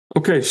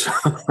Okay, so,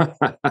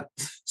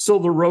 so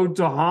the road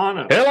to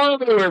Hana. Hello,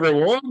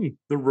 everyone.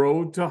 The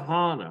road to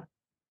Hana.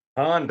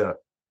 Honda.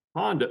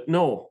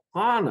 No,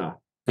 Hana.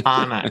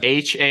 Hana.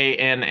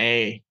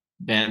 Hana.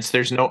 Vince,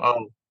 there's no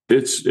O.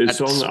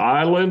 It's on the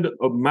island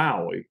of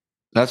Maui.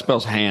 That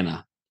spells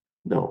Hannah.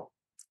 No,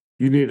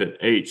 you need an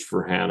H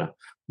for Hana.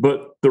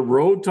 But the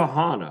road to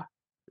Hana,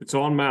 it's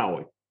on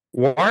Maui.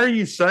 Why are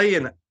you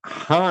saying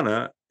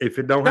Hana if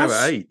it don't have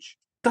an H?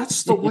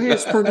 That's the way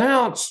it's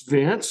pronounced,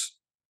 Vince.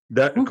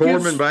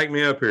 Corbin, back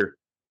me up here.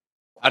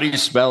 How do you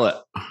spell it?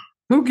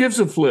 Who gives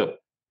a flip?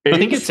 I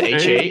think it's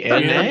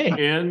Hana.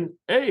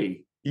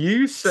 N-A.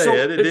 You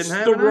said it didn't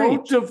have the an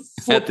road H. to At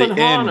the flipping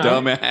end, Hana.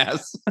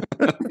 dumbass.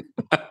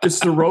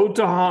 It's the road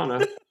to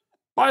Hana.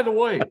 By the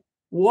way,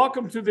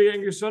 welcome to the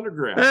Angus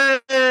Underground.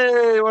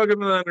 Hey, welcome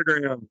to the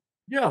Underground.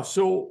 Yeah,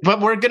 so...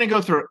 But we're going to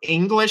go through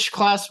English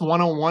class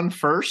 101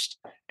 first,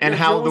 and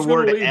how the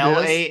word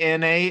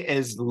L-A-N-A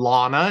is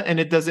Lana, and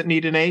it doesn't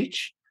need an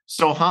H.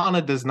 So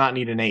Hana does not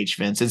need an H,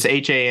 Vince. It's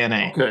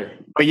H-A-N-A. Okay.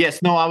 But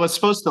yes, no, I was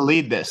supposed to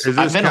lead this.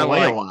 I've been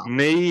away a while.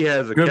 Knee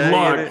has a Good K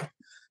luck. in it.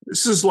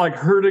 This is like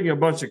herding a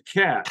bunch of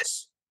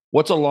cats.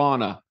 What's a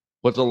Lana?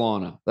 That's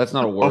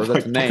not a word.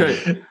 That's a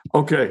name.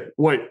 Okay.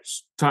 Wait.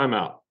 Time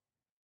out.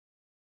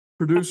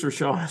 Producer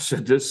Sean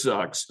said this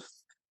sucks.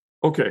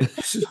 Okay.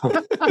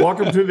 So,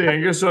 welcome to the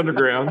Angus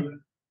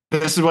Underground.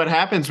 This is what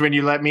happens when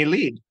you let me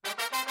lead.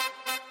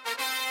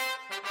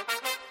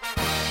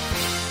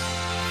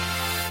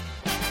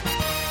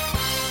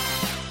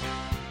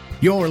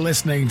 You're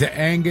listening to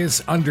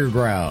Angus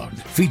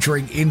Underground,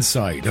 featuring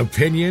insight,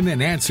 opinion,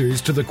 and answers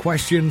to the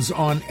questions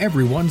on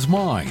everyone's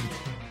mind.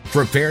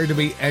 Prepare to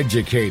be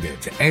educated,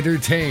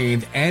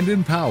 entertained, and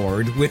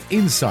empowered with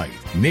insight,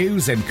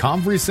 news, and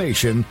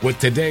conversation with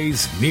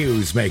today's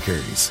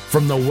newsmakers.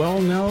 From the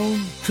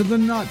well-known to the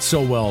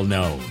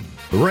not-so-well-known.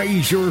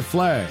 Raise your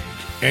flag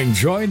and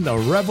join the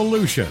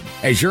revolution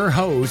as your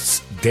hosts,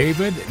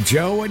 David,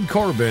 Joe, and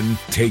Corbin,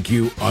 take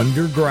you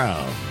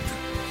underground.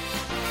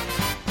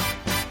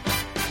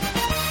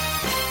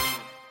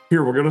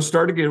 Here, we're going to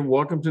start again.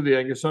 Welcome to the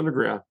Angus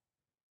Underground.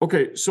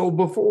 Okay, so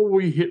before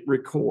we hit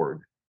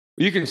record,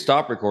 You can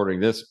stop recording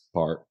this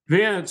part.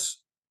 Vince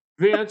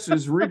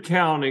is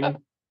recounting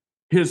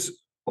his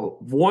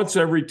once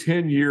every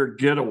 10-year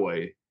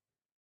getaway.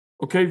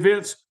 Okay,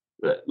 Vince,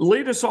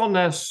 lead us on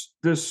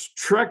this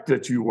trek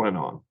that you went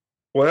on.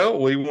 Well,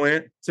 we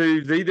went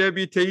to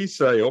VWT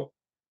sale,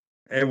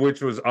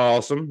 which was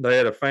awesome. They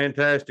had a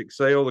fantastic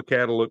sale. The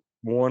cattle looked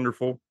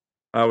wonderful.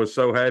 I was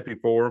so happy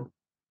for them.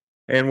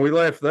 And we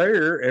left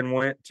there and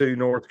went to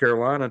North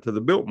Carolina to the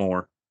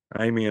Biltmore.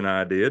 Amy and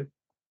I did.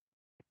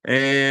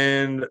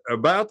 And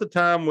about the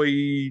time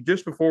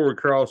just before we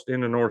crossed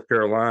into North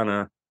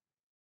Carolina,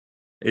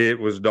 it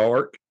was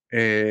dark,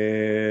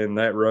 and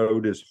that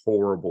road is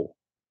horrible.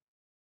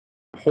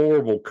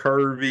 Horrible,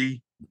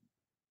 curvy.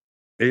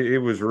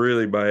 It was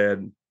really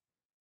bad.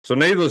 So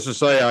needless to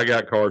say, I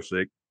got car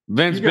sick.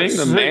 Vince, being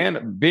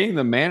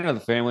the man of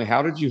the family,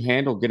 how did you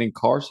handle getting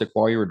car sick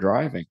while you were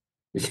driving?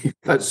 You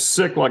got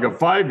sick like a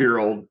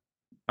 5-year-old.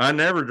 I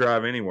never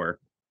drive anywhere.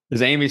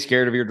 Is Amy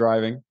scared of your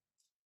driving?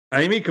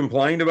 Amy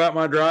complained about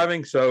my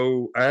driving,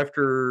 so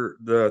after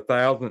the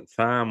 1,000th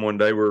time one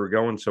day we were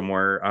going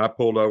somewhere, I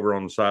pulled over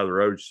on the side of the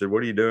road. She said,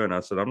 "What are you doing?" I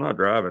said, "I'm not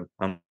driving.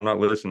 I'm not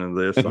listening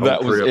to this."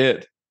 That was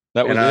it.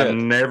 I've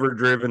never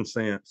driven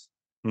since.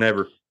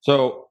 Never.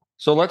 So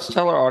let's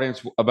tell our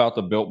audience about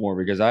the Biltmore,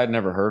 because I had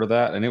never heard of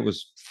that, and it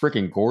was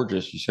freaking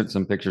gorgeous. You sent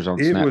some pictures on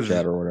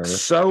Snapchat or whatever.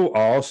 So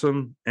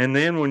awesome. And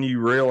then when you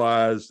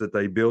realize that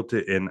they built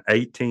it in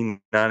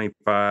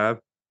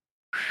 1895,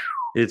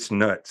 it's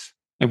nuts.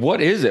 And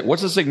what is it?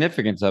 What's the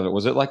significance of it?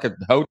 Was it like a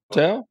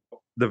hotel?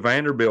 The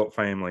Vanderbilt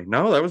family.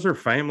 No, that was their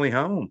family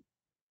home.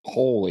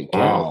 Holy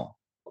cow.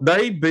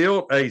 They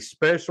built a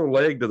special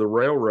leg to the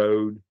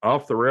railroad,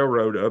 off the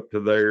railroad up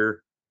to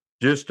there,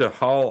 just to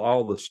haul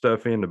all the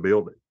stuff in to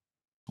build it.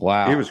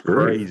 Wow. It was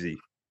crazy.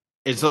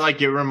 It's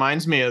like, it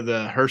reminds me of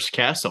the Hearst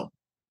Castle.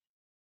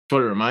 That's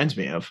what it reminds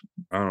me of.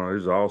 I don't know. It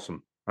was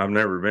awesome. I've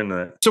never been to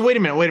that. So wait a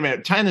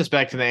minute. Tying this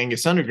back to the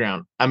Angus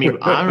Underground. I mean,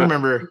 I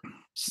remember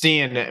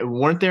seeing,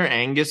 weren't there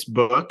Angus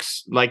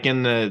books like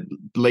in the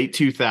late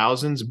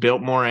 2000s,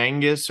 Biltmore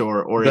Angus,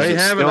 or is it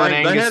still an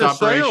Angus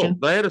operation?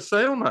 They had a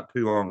sale not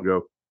too long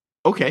ago.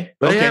 Okay.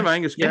 They have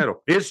Angus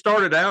cattle. It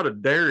started out a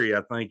dairy,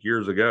 I think,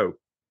 years ago.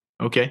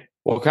 Okay.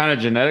 What kind of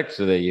genetics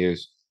do they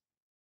use?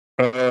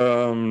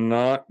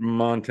 Not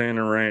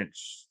Montana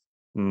Ranch,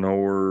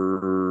 nor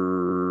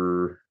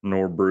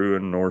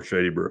Bruin, nor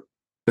Shady Brook.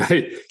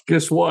 Hey,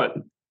 guess what?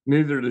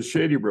 Neither does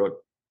Shady Brook.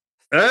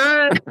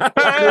 Hey,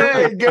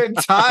 good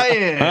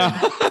tie-in.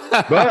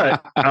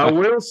 But I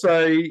will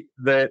say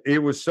that it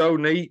was so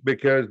neat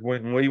because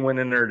when we went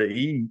in there to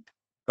eat,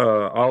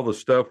 all the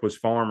stuff was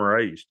farm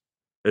raised,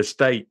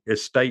 estate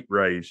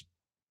raised,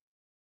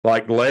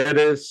 like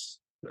lettuce,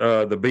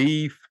 the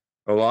beef,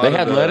 a lot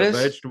of the lettuce?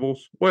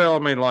 vegetables. Well, I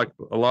mean, like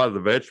a lot of the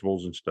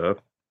vegetables and stuff.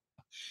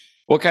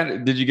 What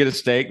kind did you get a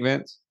steak,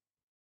 Vince?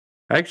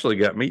 I actually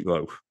got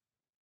meatloaf.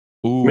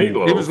 Ooh.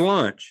 Meatloaf. It was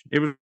lunch. It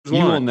was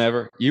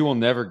You will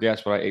never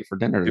guess what I ate for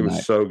dinner tonight. It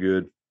was so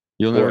good.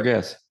 You'll never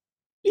guess.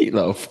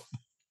 Meatloaf.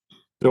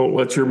 Don't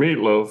let your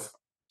meatloaf.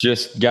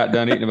 Just got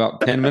done eating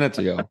about 10 minutes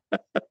ago.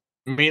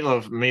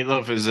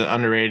 Meatloaf is an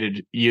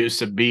underrated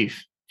use of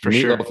beef for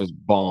sure. Meatloaf is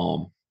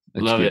bomb.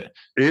 Love it.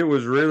 It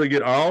was really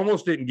good. I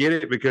almost didn't get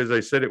it because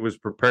they said it was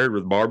prepared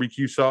with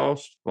barbecue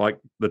sauce, like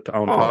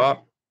on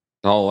top.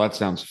 Oh, that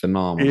sounds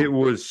phenomenal. It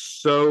was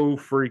so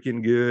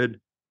freaking good.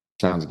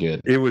 Sounds good.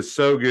 It was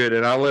so good.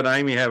 And I let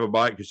Amy have a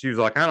bite because she was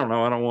like, I don't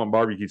know. I don't want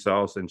barbecue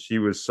sauce. And she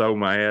was so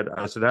mad.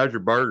 I said, how's your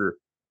burger?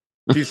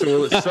 She said,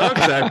 well, it sucks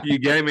after you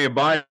gave me a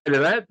bite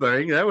of that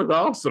thing. That was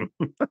awesome.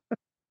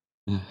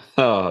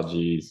 Oh,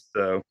 geez.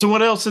 So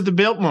what else at the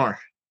Biltmore?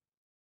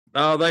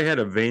 Oh, they had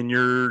a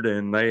vineyard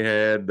and they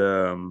had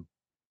a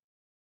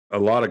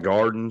lot of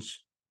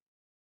gardens.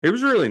 It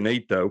was really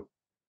neat, though.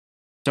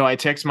 So I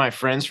text my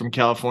friends from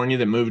California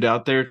that moved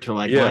out there to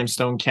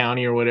Limestone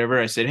County or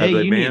whatever. I said, hey,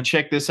 you need to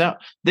check this out.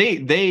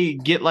 They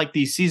get like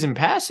these season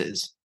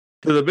passes.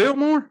 To the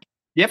Biltmore?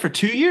 Yeah, for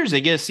 2 years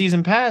they get a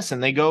season pass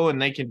and they go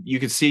and you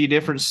can see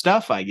different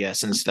stuff, I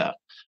guess, and stuff.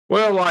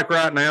 Well, like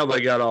right now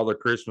they got all the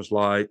Christmas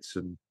lights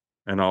and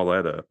all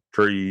that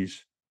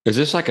trees. Is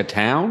this like a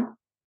town?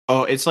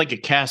 Oh, it's like a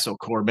castle,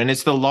 Corbin.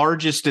 It's the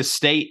largest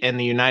estate in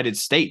the United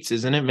States,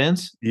 isn't it,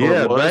 Vince?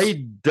 Yeah, they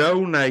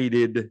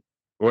donated.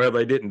 Well,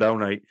 they didn't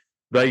donate.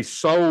 They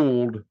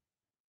sold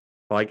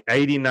like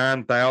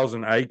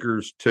 89,000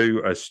 acres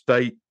to a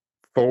state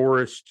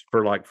forest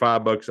for like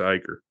 $5 an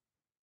acre.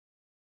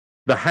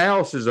 The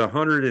house is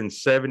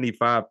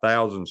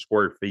 175,000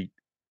 square feet.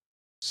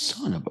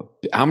 Son of a...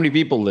 How many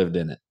people lived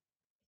in it?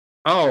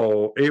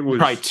 Oh, it was...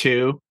 Probably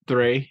 2,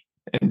 3,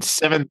 and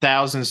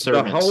 7,000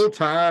 servants. The whole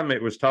time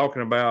it was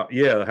talking about,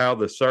 how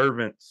the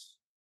servants...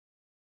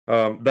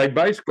 they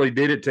basically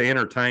did it to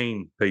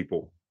entertain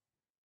people.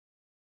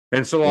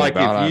 And so, like,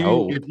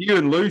 if you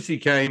and Lucy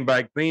came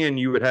back then,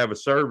 you would have a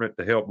servant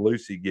to help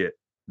Lucy get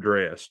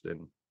dressed,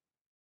 and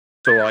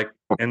so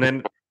and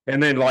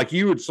then like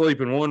you would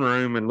sleep in one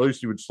room, and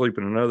Lucy would sleep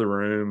in another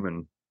room,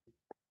 and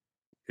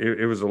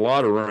it was a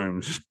lot of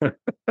rooms.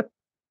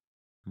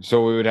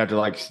 So we would have to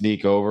like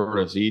sneak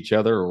over to see each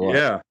other, or what?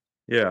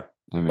 Yeah.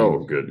 I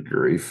mean, good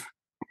grief!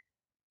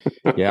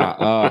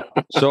 Yeah.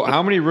 So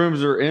how many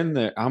rooms are in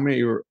there? How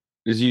many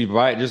did you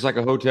buy it just like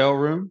a hotel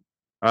room?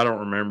 I don't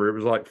remember. It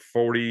was like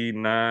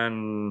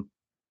 49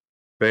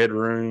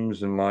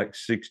 bedrooms and like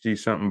 60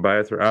 something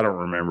bathrooms. I don't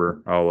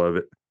remember all of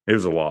it. It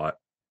was a lot.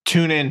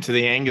 Tune in to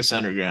the Angus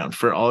Underground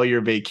for all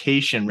your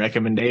vacation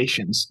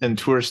recommendations and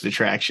tourist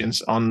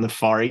attractions on the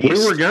Far East.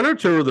 We were going to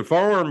tour the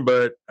farm,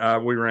 but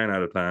we ran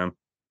out of time.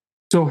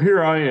 So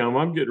here I am.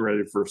 I'm getting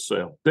ready for a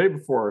sale. Day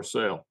before our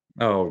sale.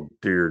 Oh,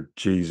 dear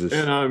Jesus.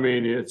 And I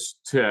mean, it's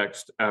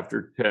text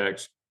after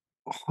text,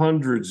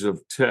 hundreds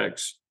of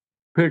texts.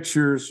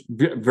 Pictures,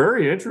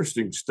 very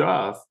interesting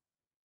stuff.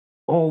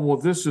 Oh, well,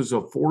 this is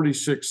a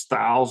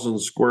 46,000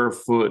 square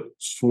foot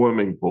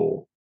swimming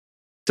pool.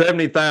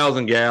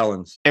 70,000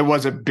 gallons. It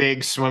was a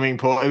big swimming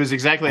pool. It was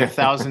exactly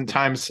 1,000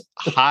 times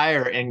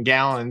higher in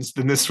gallons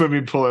than the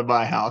swimming pool at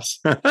my house.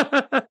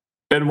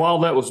 And while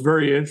that was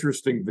very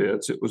interesting,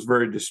 Vince, it was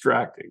very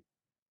distracting.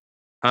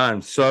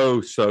 I'm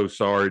so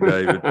sorry,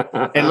 David.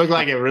 It looked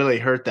like it really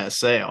hurt that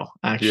sale,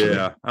 actually.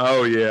 Yeah.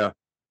 Oh, yeah.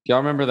 Y'all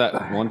remember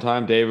that one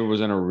time David was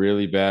in a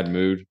really bad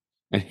mood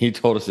and he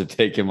told us to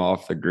take him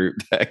off the group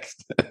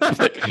text? He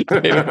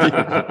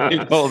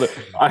told it,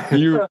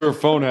 your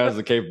phone has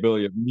the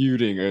capability of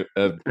muting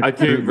I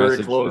came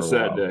very close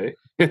that day.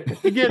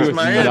 He gets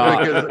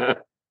mad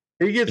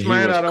because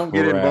I don't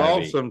get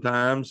involved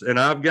sometimes, and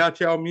I've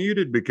got y'all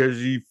muted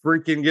because you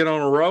freaking get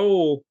on a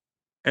roll,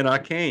 and I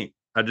can't.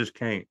 I just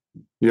can't.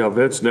 Yeah,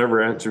 Vince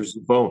never answers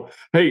the phone.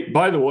 Hey,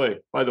 by the way,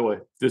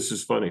 this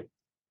is funny.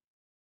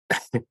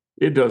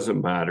 It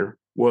doesn't matter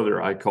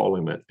whether I call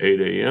him at 8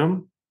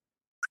 a.m.,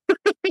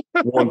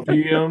 1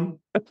 p.m.,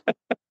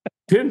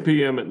 10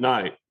 p.m. at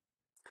night.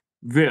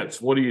 Vince,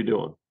 what are you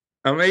doing?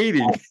 I'm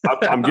eating.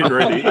 I'm getting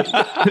ready to eat.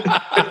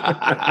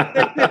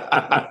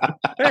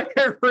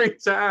 Every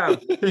time.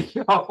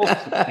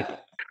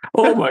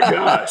 Oh, my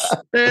gosh.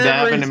 That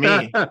happened to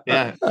me.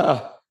 Yeah.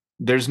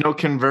 There's no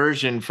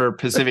conversion for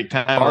Pacific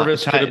time.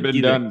 Harvest could have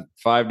been done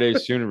 5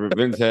 days sooner, but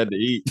Vince had to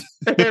eat.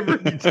 Every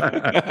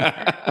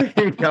time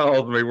he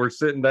calls me, we're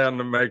sitting down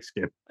to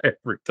Mexican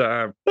every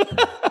time.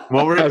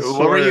 What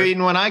were you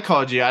eating when I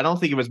called you? I don't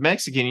think it was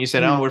Mexican. You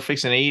said, "Oh, we're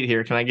fixing to eat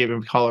here. Can I give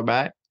him a caller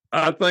back?"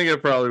 I think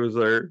it probably was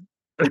there.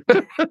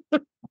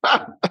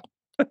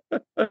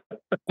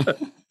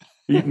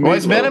 Well,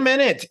 it's been a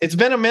minute. It's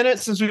been a minute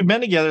since we've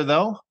been together,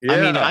 though. Yeah.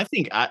 I mean, I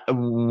think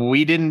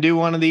we didn't do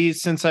one of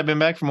these since I've been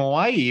back from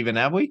Hawaii, even,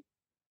 have we?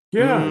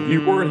 Yeah,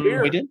 you weren't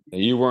here. We did.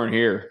 You weren't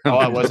here. Oh,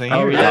 I wasn't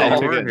here. Yeah, I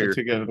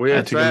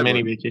took a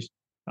mini vacation.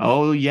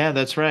 Oh, yeah,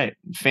 that's right.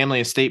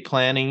 Family estate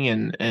planning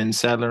and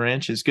Sadler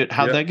Ranch is good.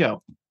 How'd that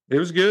go? It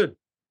was good.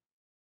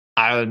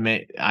 I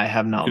admit I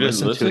have not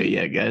listened to it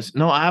yet, guys.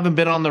 No, I haven't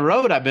been on the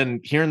road. I've been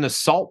hearing the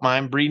salt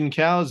mine breeding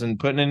cows and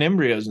putting in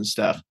embryos and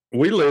stuff.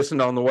 We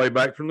listened on the way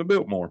back from the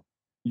Biltmore.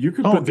 You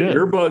can put the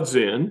earbuds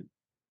in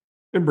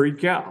and breed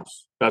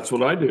cows. That's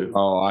what I do.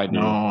 Oh, I do.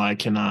 No, I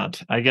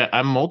cannot.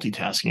 I'm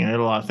multitasking. I had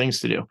a lot of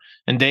things to do.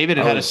 And David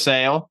had a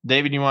sale.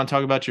 David, you want to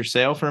talk about your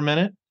sale for a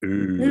minute?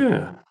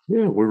 Yeah.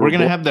 We're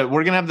gonna have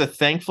the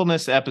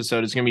thankfulness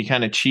episode. It's gonna be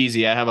kind of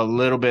cheesy. I have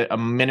a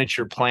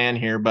miniature plan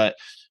here, but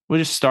we'll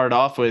just start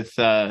off with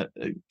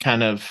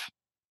kind of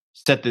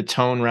set the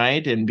tone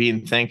right and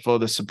being thankful for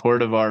the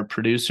support of our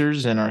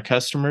producers and our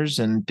customers.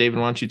 And David,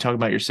 why don't you talk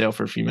about your sale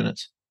for a few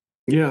minutes?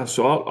 Yeah,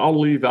 so I'll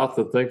leave out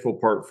the thankful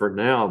part for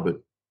now, but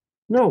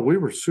no, we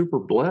were super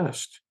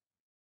blessed.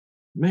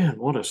 Man,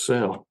 what a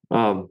sale.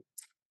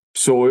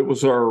 So it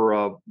was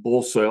our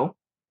bull sale.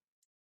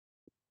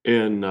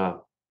 And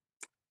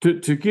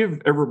to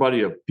give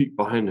everybody a peek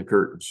behind the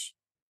curtains,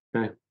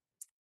 okay?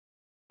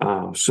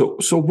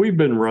 So we've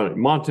been running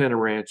Montana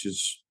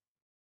ranches.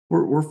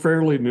 We're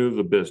fairly new to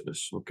the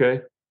business,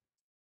 okay?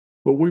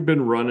 But we've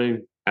been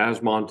running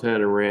as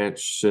Montana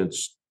Ranch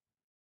since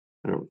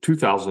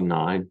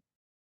 2009.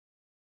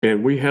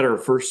 And we had our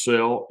first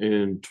sale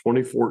in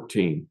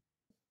 2014.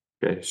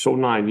 Okay, so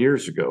 9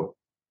 years ago.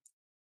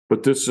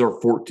 But this is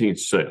our 14th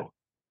sale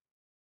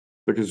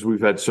because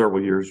we've had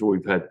several years where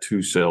we've had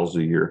 2 sales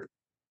a year.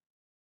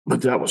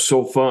 But that was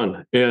so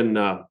fun. And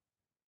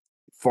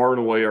far and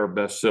away our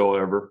best sale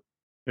ever.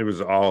 It was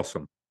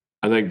awesome.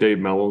 I think Dave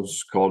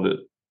Mellows called it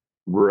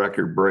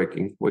record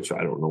breaking, which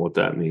I don't know what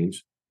that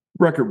means.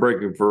 Record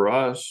breaking for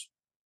us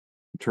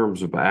in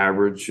terms of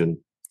average, and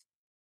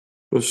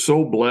was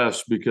so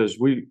blessed because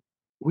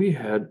we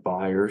had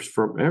buyers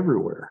from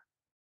everywhere.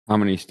 How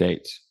many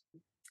states?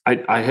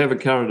 I haven't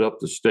counted up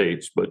the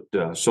states, but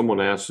someone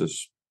asked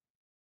us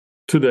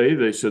today,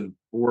 they said,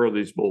 where are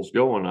these bulls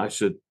going? I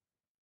said,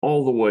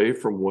 all the way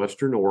from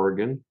Western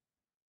Oregon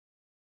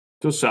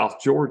to South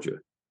Georgia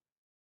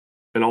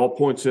and all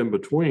points in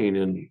between.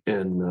 And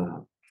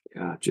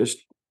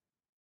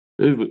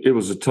it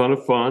was a ton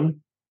of fun.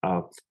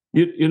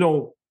 You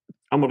know,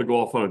 I'm going to go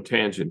off on a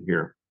tangent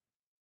here.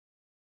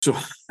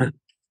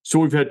 So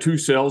we've had 2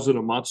 sales in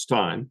a month's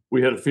time.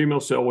 We had a female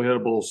sale, we had a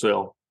bull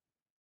sale.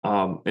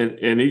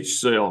 And each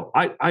sale,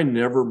 I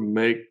never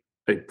make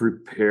a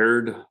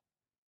prepared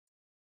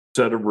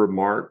set of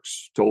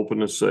remarks to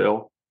open a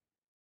sale.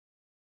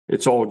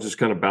 It's all just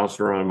kind of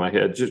bouncing around in my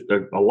head, just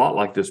a lot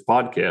like this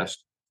podcast.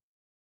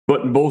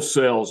 But in both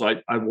sales,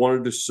 I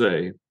wanted to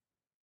say,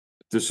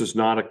 this is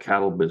not a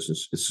cattle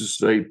business. This is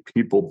a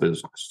people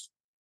business.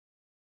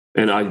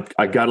 And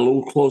I got a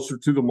little closer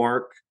to the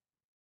mark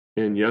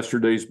in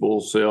yesterday's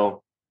bull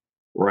sale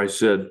where I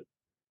said,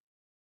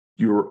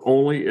 you're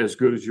only as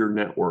good as your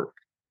network.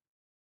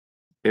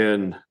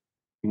 And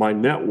my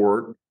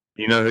network.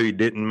 You know who he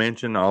didn't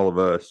mention? All of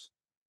us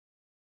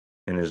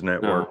in his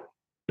network.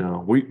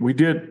 No, we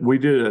did at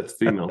the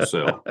female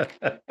sale.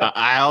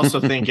 I also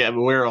think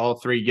we're all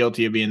 3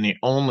 guilty of being the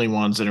only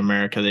ones in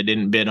America that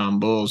didn't bid on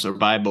bulls or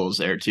buy bulls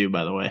there too,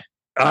 by the way.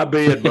 I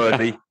bid,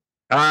 buddy.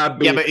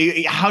 Yeah, but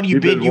how do you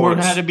bid? You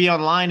had to be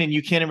online and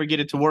you can't ever get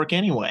it to work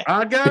anyway.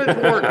 I got it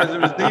to work because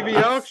it was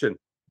DV auction.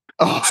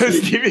 Oh,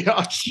 it's DV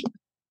auction.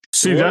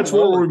 See, that's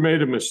where we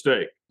made a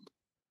mistake.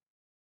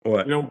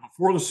 What? You know,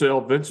 before the sale,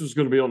 Vince was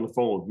going to be on the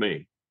phone with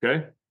me.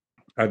 Okay.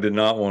 I did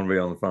not want to be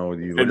on the phone with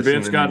you. And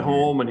Vince got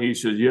home and he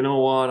said, you know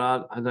what?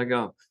 I think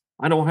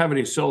I don't have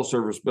any cell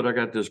service, but I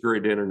got this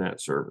great internet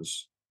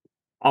service.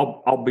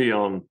 I'll be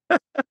on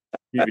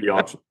DV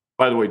auction.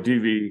 By the way,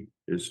 DV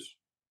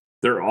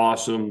they're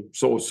awesome.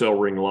 So is Cell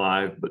Ring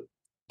Live, but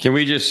can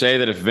we just say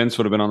that if Vince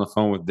would have been on the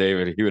phone with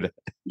David,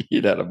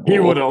 he'd had a bull. He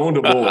would have owned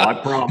a bull, I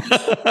promise.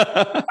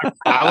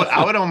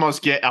 I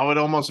would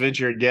almost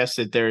venture a guess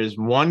that there is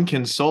one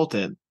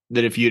consultant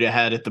that if you'd have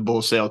had at the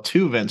bull sale,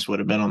 2 Vince would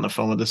have been on the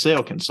phone with the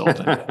sale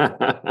consultant.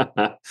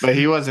 But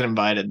he wasn't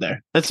invited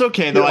there. That's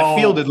okay though. I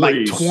fielded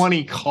like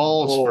 20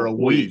 calls for a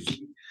week.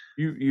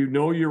 You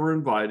know you were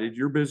invited.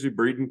 You're busy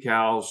breeding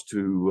cows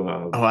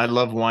to I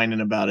love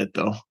whining about it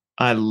though.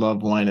 I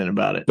love whining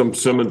about it. Some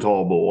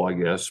Simmental bull, I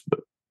guess,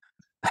 but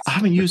I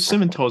haven't used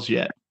Simmentals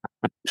yet.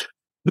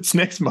 It's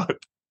next month.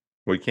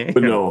 We can't.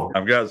 But no,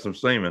 I've got some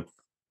semen.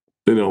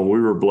 You know, we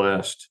were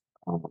blessed.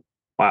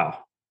 Wow,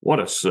 what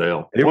a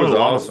sale! It was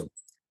awesome.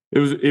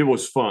 It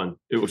was fun.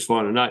 It was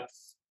fun, and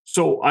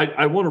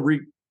I want to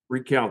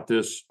recount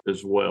this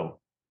as well.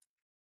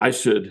 I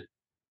said,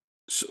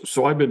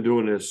 so I've been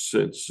doing this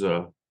since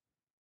the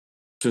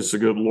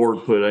good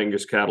Lord put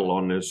Angus cattle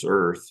on this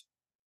earth,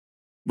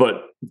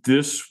 but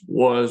this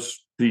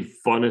was the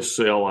funnest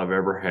sale I've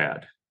ever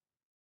had.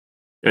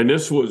 And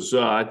this was,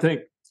 I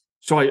think,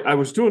 so I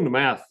was doing the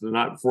math the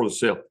night before the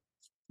sale.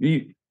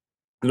 The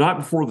night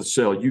before the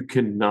sale, you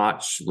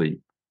cannot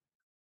sleep,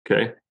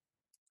 okay?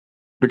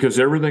 Because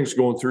everything's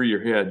going through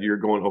your head. You're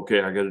going,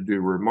 okay, I got to do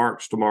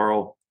remarks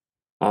tomorrow.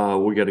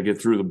 We got to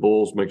get through the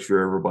bulls, make sure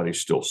everybody's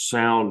still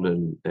sound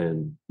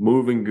and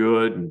moving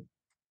good. And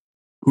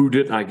who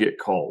didn't I get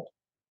called?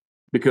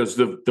 Because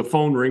the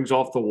phone rings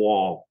off the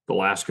wall the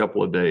last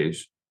couple of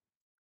days.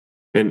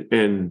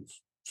 And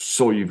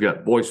so you've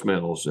got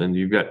voicemails and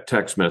you've got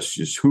text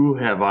messages. Who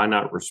have I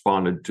not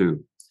responded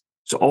to?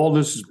 So all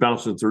this is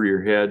bouncing through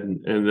your head,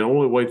 and the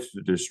only way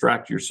to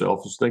distract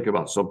yourself is think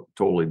about something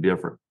totally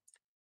different.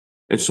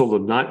 And so the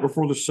night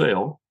before the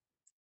sale,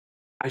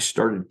 I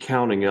started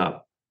counting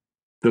up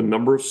the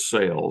number of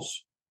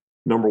sales,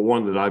 number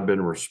one, that I've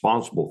been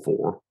responsible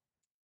for.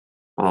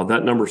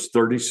 That number's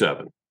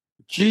 37.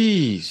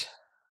 Jeez.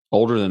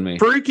 Older than me.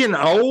 Freaking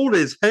old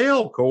as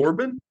hell,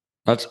 Corbin.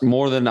 That's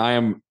more than I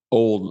am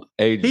old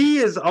age. He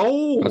is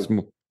old. That's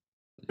more.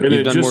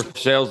 You've done more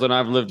sales than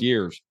I've lived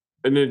years.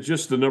 And then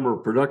just the number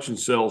of production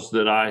sales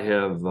that I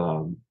have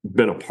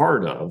been a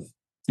part of,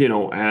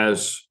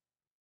 as,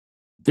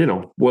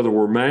 whether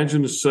we're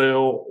managing the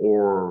sale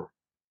or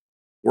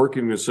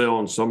working the sale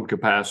in some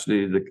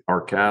capacity, our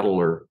cattle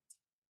are,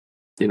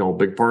 a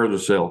big part of the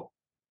sale.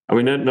 I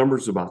mean, that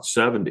number's about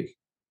 70.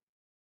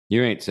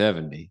 You ain't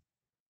 70.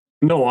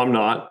 No, I'm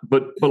not.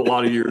 But a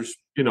lot of years,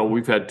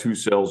 we've had 2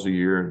 sales a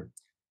year.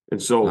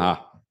 And so.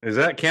 Is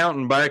that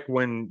counting back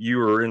when you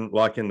were in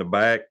the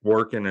back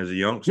working as a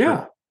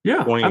youngster?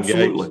 Yeah,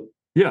 absolutely. Gates?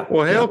 Yeah.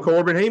 Well, hell,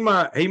 Corbin, he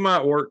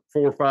might work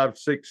 4, 5,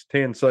 6,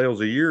 10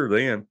 sales a year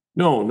then.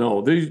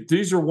 No.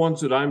 These are ones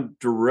that I'm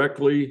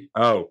directly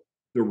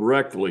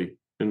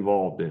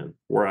involved in,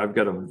 where I've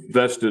got a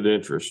vested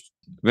interest.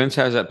 Vince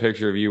has that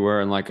picture of you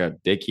wearing like a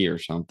dickie or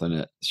something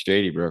at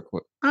Shady Brook.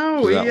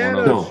 Oh, he had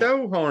a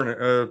show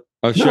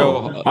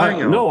harness.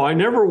 I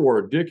never wore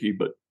a dickie,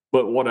 but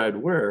what I'd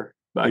wear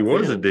back he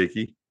was then, a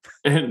dickie.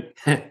 And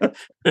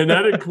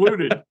that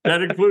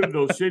included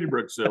those Shady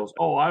Brook sales.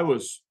 Oh, I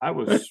was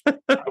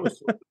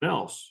something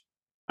else.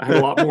 I had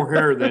a lot more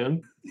hair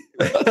then,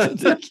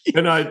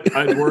 and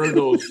I'd wear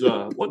those.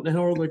 What the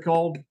hell are they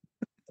called?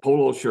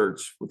 Polo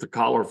shirts with the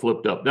collar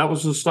flipped up. That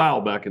was the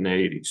style back in the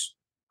 80s.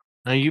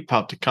 Oh, you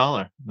popped a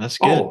collar. That's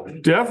good. Oh,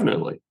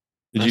 definitely.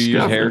 Did you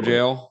use hair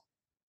gel?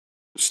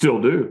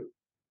 Still do.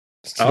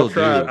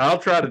 I'll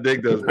try to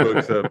dig those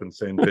books up and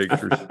send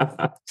pictures.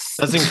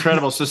 That's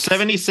incredible. So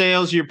 70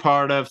 sales you're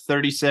part of,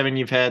 37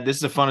 you've had. This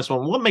is the funnest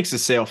one. What makes a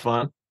sale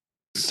fun?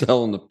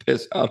 Selling the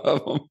piss out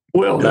of them.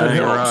 Well, that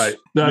helps. Right.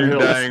 You're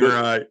dang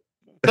right.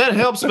 That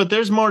helps, but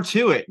there's more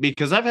to it,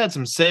 because I've had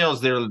some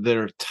sales that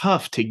are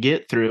tough to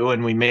get through,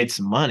 and we made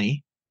some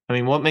money. I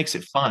mean, what makes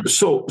it fun?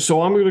 So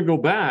I'm going to go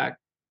back.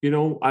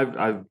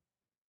 I've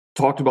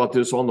talked about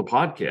this on the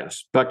podcast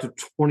back to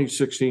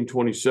 2016,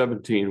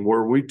 2017,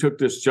 where we took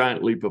this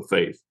giant leap of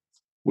faith.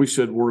 We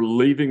said, we're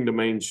leaving the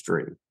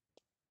mainstream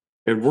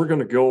and we're going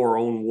to go our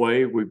own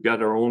way. We've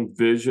got our own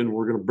vision.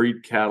 We're going to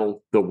breed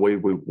cattle the way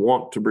we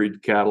want to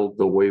breed cattle,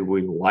 the way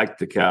we like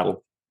the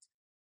cattle.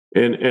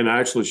 And I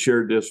actually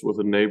shared this with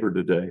a neighbor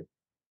today.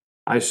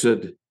 I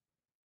said,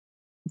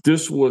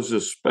 this was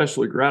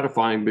especially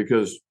gratifying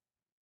because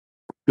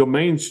the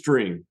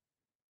mainstream,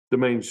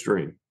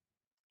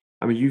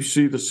 I mean, you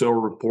see the sale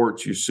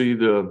reports, you see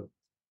the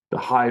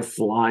high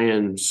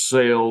flying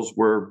sales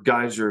where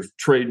guys are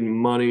trading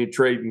money,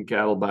 trading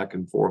cattle back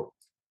and forth.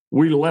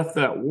 We left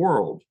that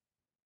world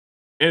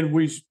and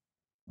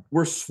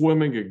we're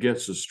swimming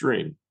against the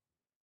stream.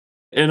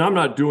 And I'm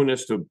not doing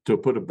this to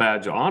put a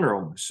badge of honor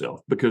on myself,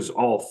 because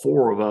all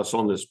 4 of us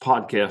on this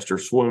podcast are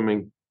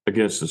swimming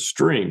against the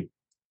stream.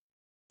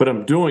 But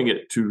I'm doing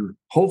it to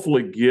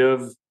hopefully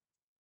give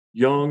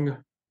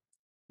young,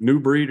 new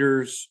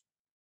breeders,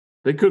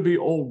 they could be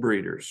old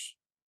breeders,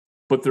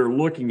 but they're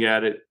looking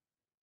at it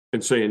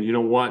and saying, you know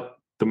what?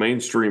 The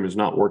mainstream is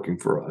not working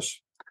for us.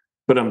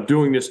 But I'm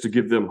doing this to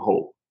give them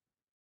hope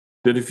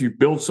that if you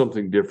build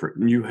something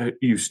different and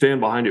you stand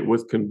behind it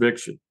with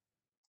conviction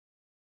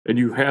and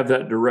you have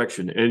that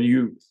direction and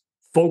you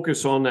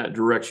focus on that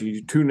direction,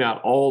 you tune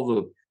out all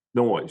the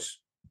noise,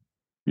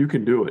 you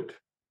can do it.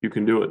 You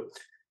can do it.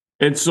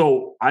 And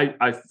so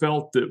I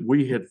felt that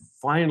we had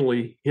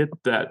finally hit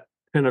that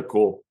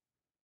pinnacle.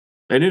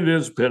 And it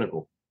is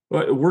pinnacle.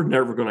 But we're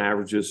never going to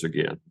average this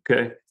again.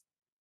 Okay.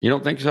 You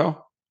don't think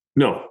so?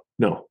 No.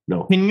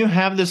 Can you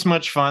have this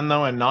much fun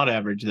though and not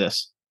average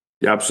this?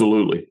 Yeah,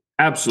 absolutely.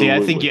 Absolutely.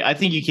 Yeah, I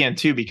think you can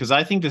too, because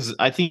I think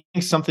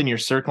something you're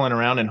circling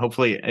around, and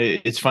hopefully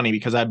it's funny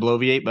because I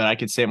bloviate, but I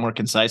could say it more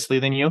concisely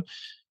than you.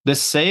 The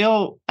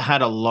sale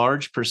had a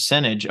large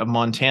percentage of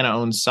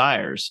Montana-owned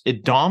sires.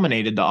 It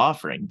dominated the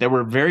offering. There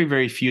were very,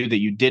 very few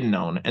that you didn't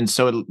own. And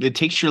so it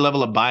takes your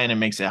level of buy-in and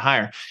makes it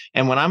higher.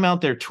 And when I'm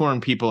out there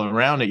touring people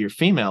around at your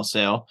female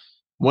sale,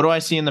 what do I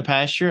see in the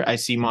pasture? I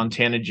see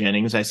Montana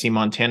Jennings. I see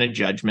Montana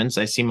Judgments.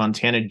 I see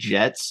Montana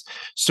Jets.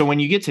 So when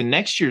you get to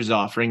next year's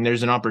offering,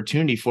 there's an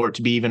opportunity for it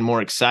to be even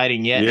more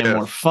exciting yet and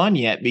more fun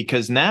yet,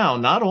 because now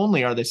not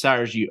only are the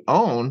sires you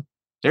own,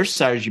 they're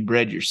sires you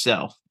bred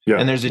yourself. Yeah,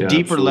 and there's a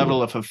deeper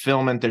level of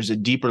fulfillment. There's a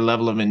deeper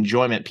level of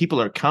enjoyment.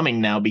 People are coming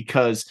now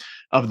because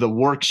of the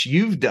works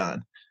you've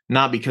done,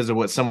 not because of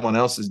what someone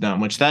else has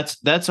done, which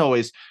that's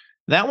always,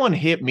 that one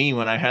hit me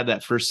when I had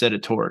that first set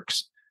of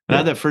Torques. I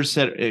had that first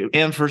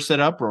set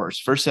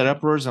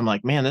uproars. I'm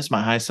like, man, this is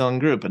my high selling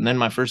group. And then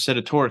my first set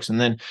of Torques.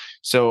 And then,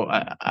 so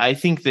I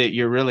think that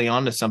you're really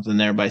onto something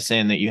there by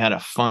saying that you had a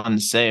fun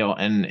sale,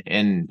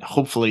 and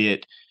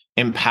hopefully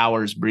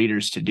empowers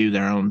breeders to do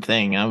their own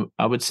thing.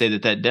 I would say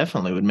that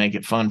definitely would make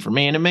it fun for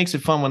me, and it makes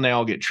it fun when they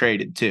all get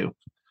traded too.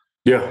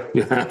 Yeah,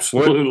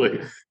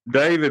 absolutely.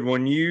 David,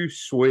 when you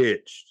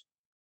switched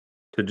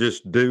to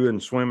just doing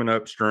swimming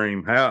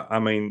upstream,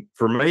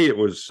 for me, it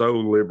was so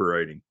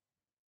liberating.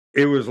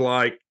 It was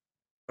like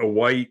a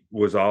weight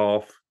was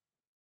off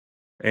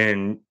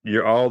and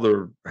all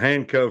the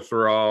handcuffs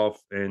are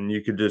off and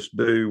you could just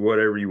do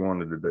whatever you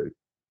wanted to do.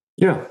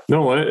 Yeah,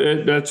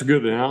 no, that's a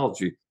good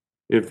analogy.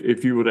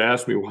 If you would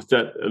ask me what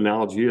that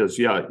analogy is,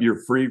 yeah,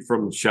 you're free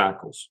from the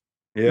shackles.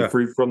 Yeah. You're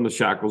free from the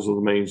shackles of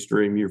the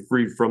mainstream. You're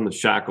free from the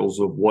shackles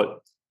of what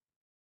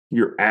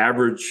your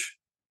average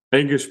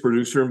Angus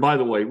producer. And by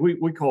the way,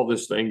 we call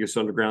this the Angus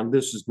Underground.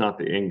 This is not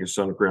the Angus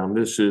Underground.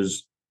 This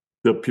is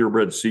the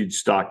purebred seed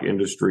stock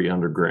industry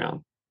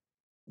underground,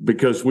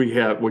 because we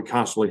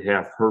constantly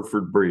have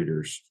Hereford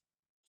breeders,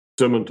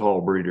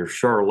 Simmental breeders,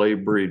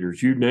 Charolais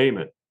breeders, you name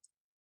it.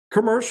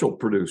 Commercial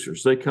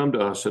producers, they come to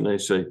us and they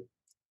say,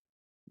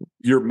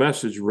 your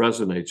message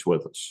resonates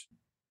with us.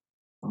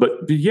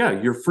 But yeah,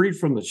 you're freed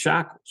from the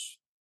shackles.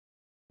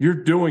 You're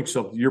doing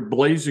something. You're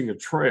blazing a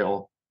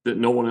trail that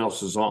no one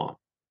else is on.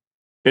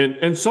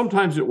 And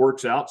sometimes it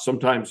works out,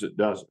 sometimes it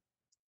doesn't.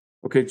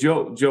 Okay,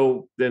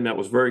 Joe, then that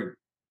was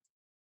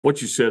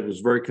what you said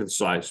was very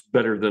concise,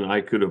 better than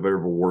I could have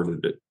ever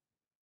worded it.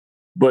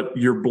 But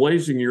you're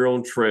blazing your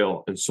own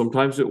trail, and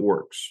sometimes it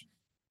works.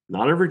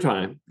 Not every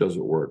time does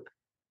it work.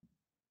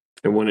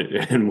 And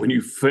when you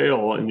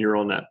fail and you're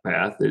on that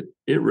path,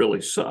 it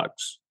really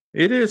sucks.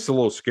 It is a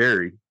little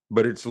scary,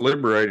 but it's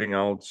liberating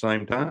all at the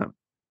same time.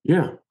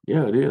 Yeah,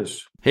 it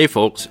is. Hey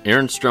folks,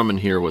 Aaron Strumman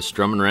here with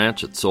Strumman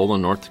Ranch at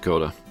Solon, North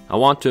Dakota. I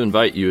want to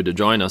invite you to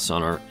join us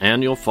on our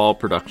annual fall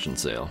production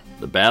sale,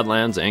 the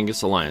Badlands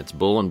Angus Alliance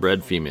Bull and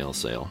Bred Female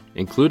Sale.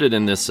 Included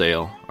in this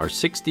sale are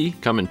 60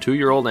 coming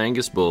 2-year-old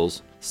Angus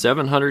bulls,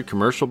 700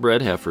 commercial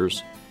bred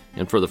heifers,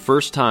 and for the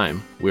first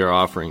time, we are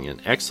offering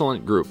an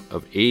excellent group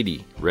of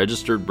 80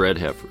 registered bred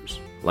heifers.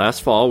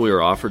 Last fall, we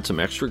were offered some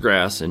extra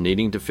grass, and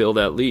needing to fill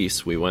that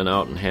lease, we went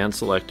out and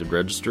hand-selected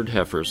registered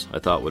heifers I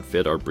thought would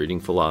fit our breeding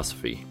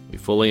philosophy. We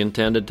fully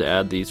intended to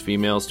add these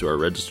females to our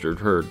registered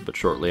herd, but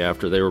shortly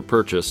after they were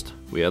purchased,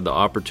 we had the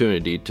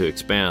opportunity to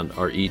expand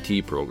our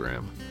ET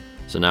program.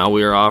 So now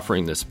we are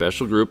offering this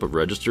special group of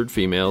registered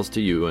females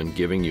to you and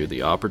giving you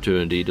the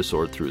opportunity to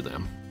sort through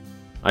them.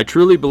 I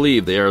truly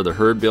believe they are the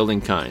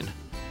herd-building kind.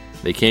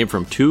 They came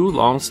from 2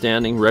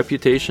 long-standing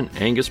reputation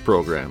Angus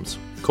programs,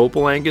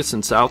 Copal Angus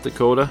in South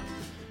Dakota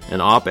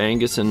and Op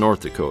Angus in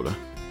North Dakota.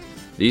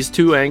 These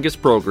 2 Angus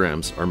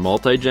programs are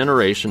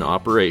multi-generation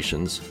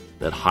operations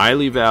that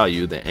highly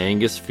value the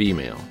Angus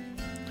female.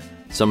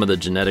 Some of the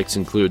genetics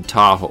include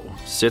Tahoe,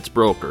 Sitz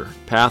Broker,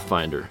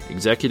 Pathfinder,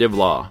 Executive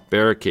Law,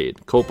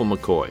 Barricade, Copal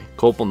McCoy,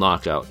 Copal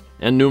Knockout,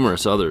 and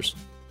numerous others.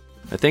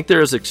 I think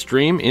there is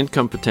extreme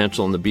income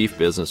potential in the beef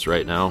business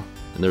right now,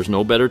 and there's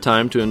no better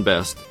time to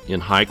invest in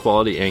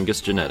high-quality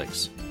Angus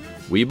genetics.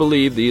 We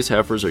believe these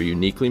heifers are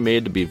uniquely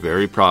made to be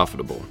very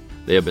profitable.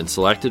 They have been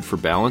selected for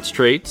balanced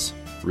traits,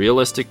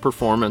 realistic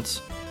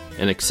performance,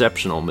 and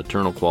exceptional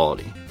maternal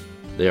quality.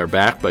 They are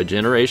backed by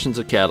generations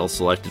of cattle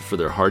selected for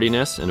their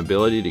hardiness and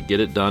ability to get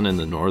it done in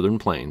the northern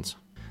plains.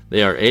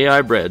 They are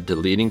AI bred to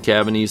leading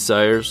Cabanese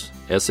sires,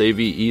 SAV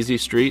Easy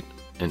Street,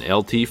 and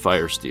LT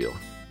Firesteel.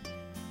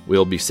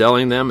 We'll be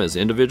selling them as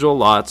individual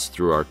lots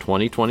through our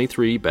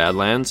 2023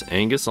 Badlands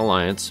Angus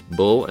Alliance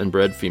Bull and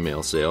Bred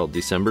Female Sale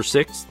December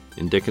 6th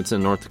in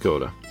Dickinson, North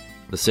Dakota.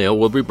 The sale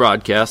will be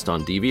broadcast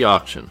on DV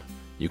Auction.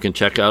 You can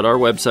check out our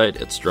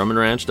website at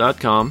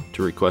strummanranch.com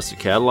to request a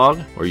catalog,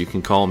 or you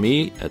can call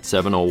me at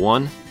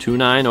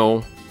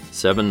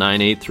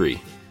 701-290-7983.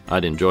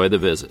 I'd enjoy the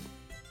visit.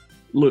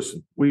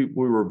 Listen, we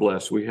were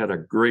blessed. We had a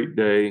great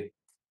day,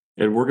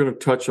 and we're going to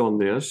touch on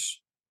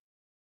this.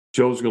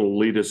 Joe's going to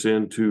lead us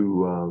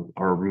into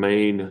our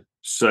main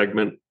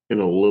segment in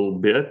a little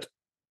bit,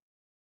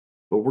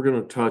 but we're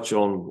going to touch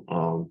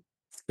on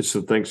it's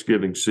the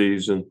Thanksgiving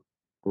season.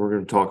 We're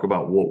going to talk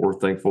about what we're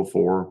thankful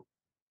for.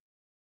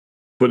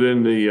 But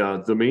in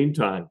the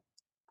meantime,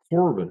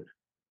 Corbin,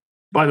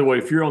 by the way,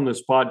 if you're on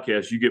this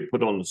podcast, you get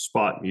put on the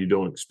spot and you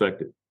don't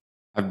expect it.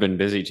 I've been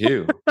busy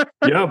too.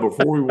 Yeah,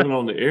 before we went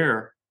on the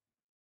air.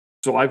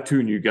 So I've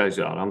tuned you guys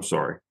out. I'm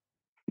sorry.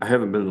 I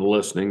haven't been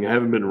listening. I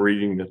haven't been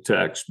reading the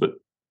text, but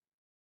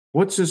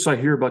what's this I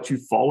hear about you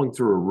falling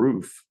through a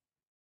roof?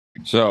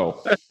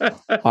 So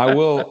I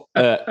will,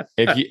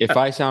 if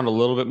I sound a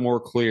little bit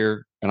more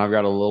clear and I've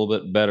got a little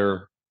bit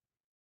better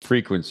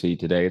frequency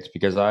today, it's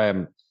because I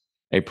am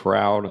a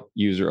proud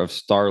user of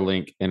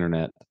Starlink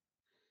internet.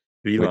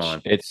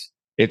 Elon.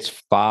 It's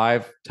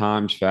 5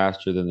 times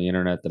faster than the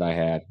internet that I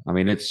had. I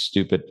mean, it's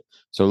stupid.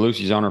 So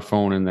Lucy's on her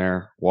phone in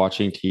there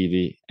watching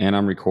TV, and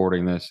I'm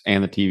recording this,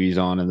 and the TV's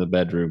on in the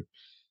bedroom,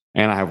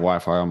 and I have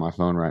Wi-Fi on my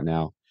phone right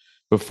now.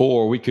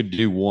 Before, we could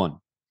do one.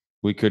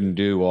 We couldn't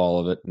do all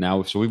of it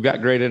now. So we've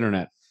got great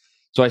internet.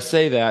 So I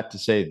say that to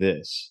say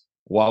this.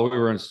 While we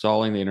were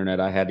installing the internet,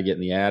 I had to get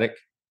in the attic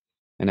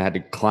and I had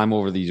to climb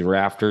over these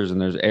rafters, and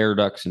there's air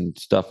ducts and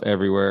stuff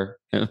everywhere.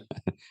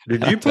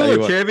 Did you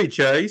pull a Chevy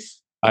Chase?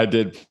 I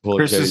did pull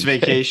Christmas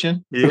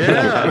vacation.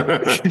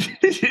 Yeah.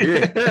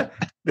 Yeah.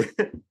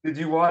 Did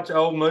you watch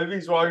old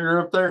movies while you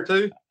were up there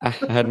too? I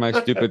had my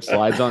stupid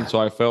slides on, so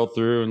I fell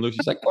through. And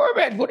Lucy's like,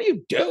 "Corbin, what are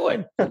you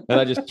doing?" And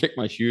I just kicked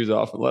my shoes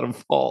off and let them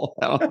fall.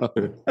 I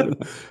don't know.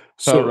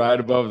 So right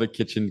above the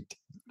kitchen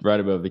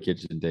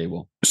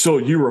table. So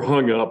you were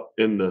hung up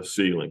in the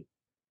ceiling.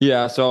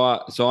 Yeah. So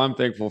I'm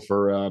thankful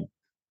for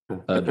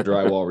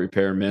drywall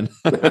repairmen.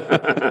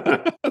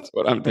 That's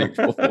what I'm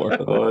thankful for.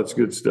 Oh, that's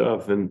good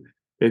stuff. And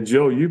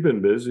Joe, you've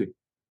been busy.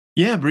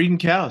 Yeah, breeding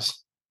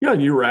cows. Yeah,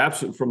 and you were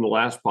absent from the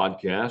last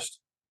podcast.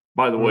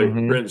 By the way,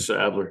 Brent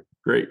Sadler,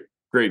 great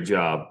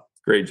job.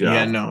 Great job.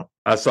 Yeah, no.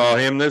 I saw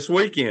him this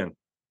weekend.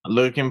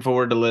 Looking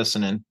forward to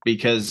listening,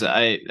 because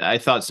I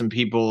thought some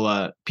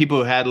people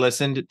who had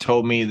listened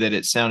told me that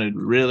it sounded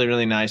really,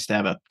 really nice to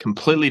have a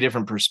completely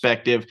different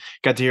perspective.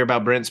 Got to hear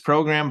about Brent's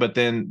program, but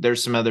then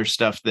there's some other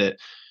stuff that,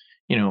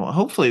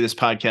 hopefully this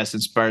podcast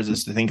inspires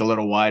us to think a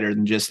little wider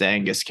than just the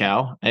Angus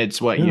cow.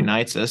 It's what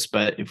unites us.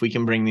 But if we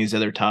can bring these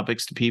other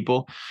topics to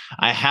people,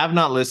 I have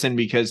not listened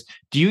because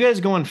do you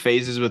guys go in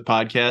phases with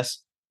podcasts?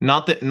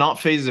 Not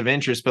phases of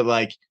interest, but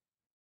like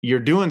you're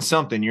doing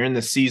something, you're in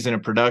the season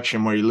of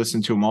production where you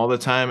listen to them all the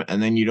time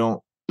and then you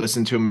don't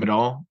listen to them at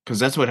all. Cause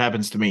that's what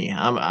happens to me.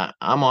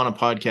 I'm on a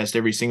podcast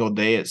every single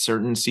day at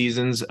certain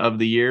seasons of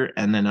the year.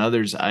 And then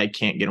others, I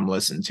can't get them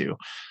listened to.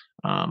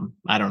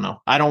 I don't know.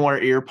 I don't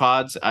wear ear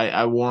pods.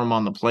 I wore them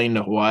on the plane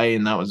to Hawaii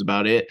and that was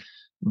about it.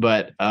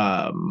 But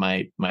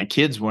my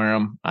kids wear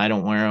them. I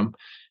don't wear them.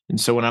 And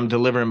so when I'm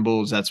delivering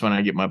bulls, that's when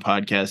I get my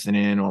podcasting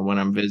in, or when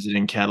I'm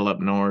visiting cattle up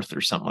north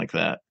or something like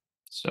that.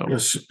 So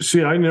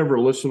see, I never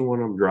listen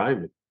when I'm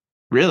driving.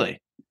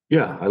 Really?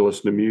 Yeah, I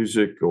listen to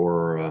music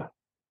or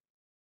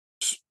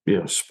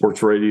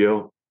sports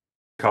radio.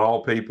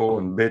 Call people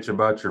and bitch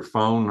about your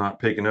phone not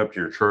picking up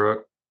your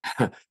truck.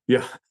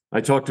 Yeah. I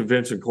talk to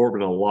Vincent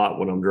Corbin a lot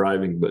when I'm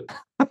driving, but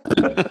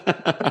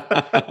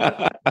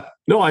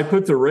no, I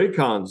put the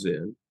Raycons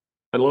in.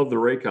 I love the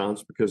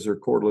Raycons because they're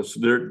cordless.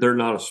 They're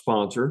not a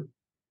sponsor.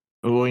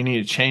 Oh, we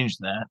need to change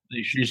that.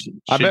 They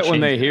should I bet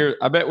when they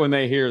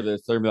hear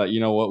this, they'll be like, you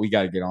know what, we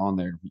got to get on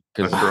there.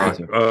 That's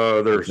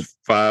right. There's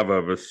 5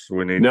 of us.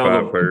 We need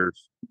 5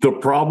 pairs. The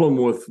problem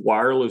with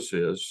wireless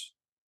is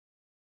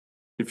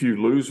if you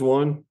lose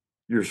one,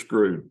 you're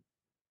screwed.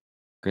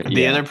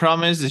 The other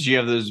problem is you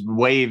have those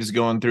waves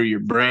going through your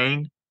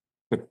brain,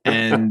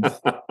 and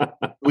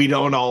we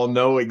don't all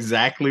know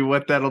exactly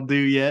what that'll do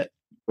yet.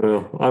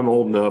 Well, I'm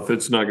old enough;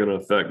 it's not going to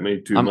affect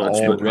me too much.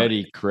 I'm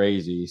already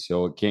crazy,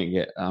 so it can't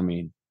get. I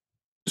mean,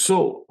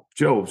 so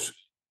Joe,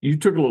 you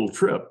took a little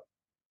trip.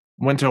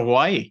 Went to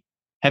Hawaii.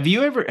 Have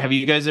you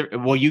guys ever?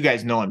 Well, you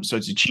guys know him, so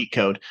it's a cheat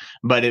code.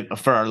 But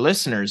for our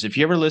listeners, if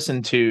you ever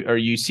listen to or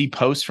you see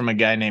posts from a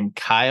guy named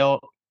Kyle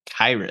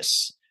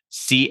Kairis.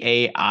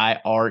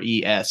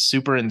 Caires,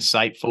 super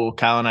insightful.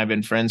 Kyle and I have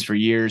been friends for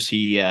years.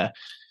 He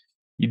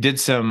did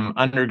some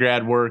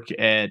undergrad work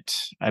at,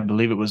 I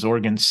believe it was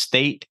Oregon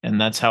State, and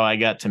that's how I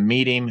got to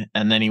meet him.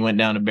 And then he went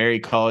down to Berry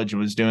College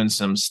and was doing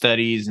some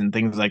studies and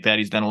things like that.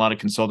 He's done a lot of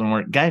consulting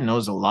work. Guy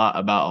knows a lot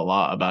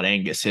about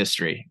Angus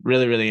history.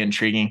 Really, really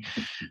intriguing.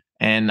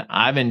 And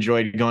I've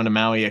enjoyed going to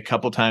Maui a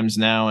couple times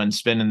now and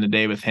spending the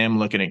day with him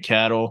looking at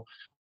cattle.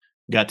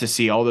 Got to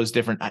see all those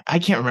different, I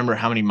can't remember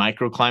how many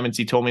microclimates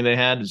he told me they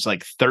had. It's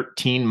like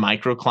 13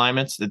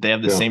 microclimates that they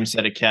have the same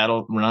set of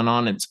cattle run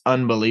on. It's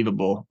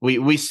unbelievable.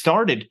 We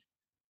started,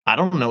 I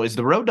don't know, is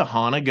the Road to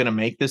Hana going to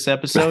make this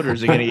episode or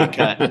is it going to get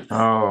cut?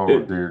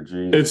 Dear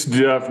geez. It's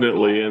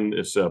definitely in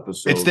this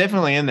episode. It's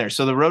definitely in there.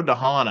 So the Road to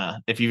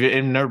Hana, if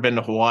you've never been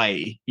to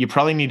Hawaii, you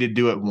probably need to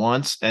do it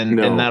once and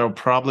that'll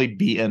probably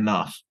be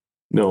enough.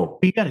 No.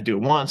 You got to do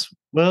it once.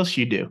 What else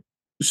you do?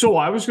 So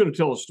I was going to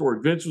tell a story.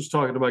 Vince was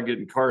talking about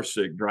getting car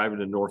sick driving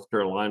to North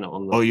Carolina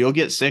on the you'll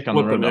get sick on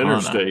the road to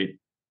interstate.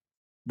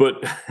 Hana.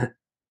 But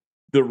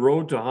the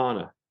Road to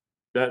Hana,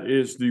 that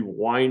is the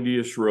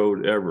windiest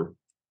road ever.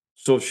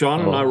 So Sean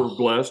and I were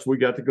blessed. We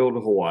got to go to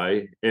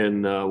Hawaii,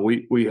 and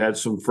we had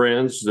some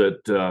friends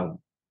that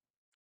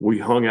we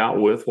hung out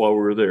with while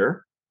we were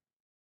there,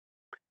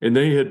 and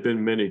they had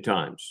been many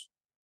times.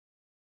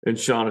 And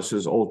Shauna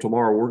says,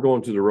 tomorrow we're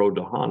going to the Road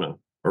to Hana,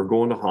 or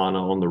going to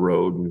Hana on the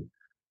road, and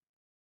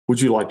would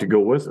you like to go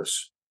with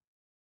us?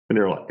 And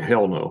they're like,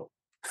 hell no.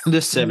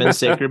 The 7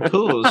 sacred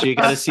pools. You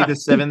got to see the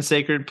 7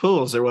 sacred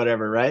pools or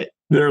whatever, right?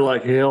 They're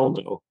like, hell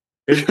no.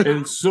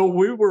 And so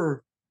we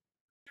were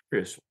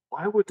curious,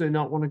 why would they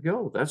not want to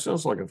go? That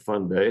sounds like a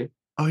fun day.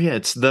 Oh, yeah.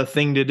 It's the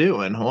thing to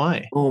do in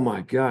Hawaii. Oh,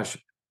 my gosh.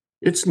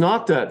 It's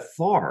not that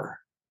far,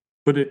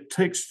 but it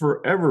takes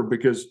forever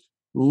because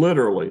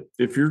literally,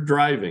 if you're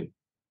driving,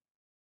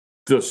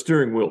 the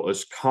steering wheel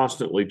is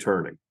constantly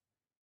turning.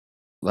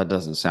 That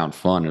doesn't sound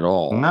fun at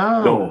all.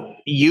 No.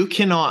 You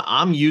cannot.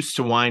 I'm used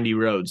to windy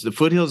roads. The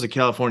foothills of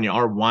California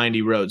are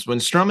windy roads. When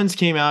Strummins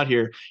came out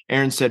here,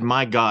 Aaron said,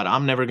 my God,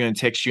 I'm never going to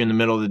text you in the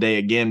middle of the day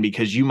again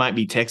because you might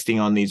be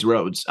texting on these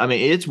roads. I mean,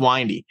 it's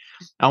windy.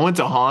 I went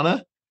to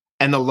Hana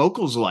and the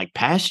locals will like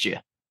pass you.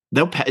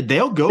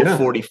 They'll go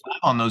 45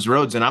 on those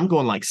roads, and I'm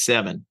going like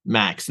 7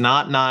 max,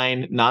 not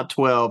 9, not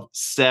 12,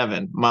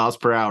 7 miles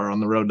per hour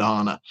on the road to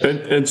Hana.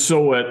 And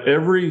so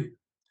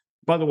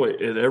by the way,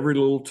 at every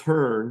little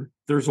turn,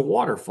 there's a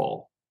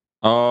waterfall.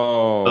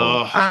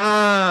 Look at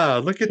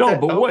that. Look at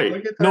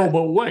that. No,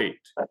 but wait.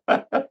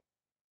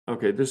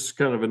 Okay, this is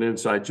kind of an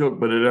inside joke,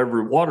 but at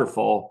every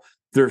waterfall,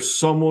 there's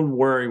someone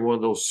wearing one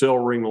of those Cell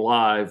Ring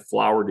Live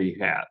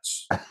Flowerty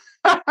hats.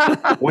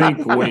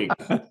 Wink, wink.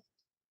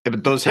 Yeah,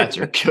 but those hats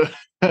are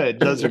good.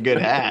 Those are good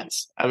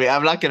hats. I mean,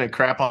 I'm not going to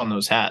crap on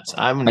those hats.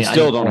 I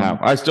still don't have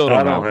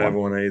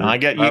one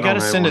either. You got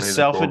to send a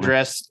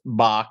self-addressed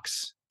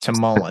box to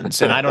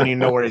Mullins, and I don't even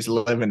know where he's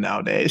living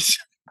nowadays.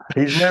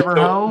 He's never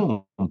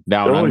home.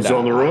 He's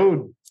on the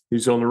road.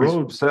 He's on the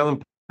road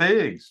selling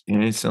pigs.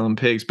 Yeah, he's selling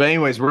pigs. But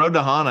anyways, Road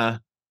to Hana.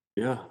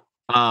 Yeah.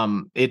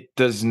 It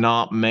does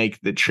not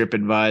make the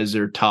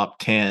TripAdvisor top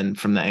 10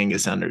 from the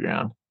Angus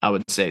Underground, I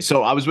would say.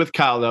 So I was with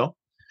Kyle though.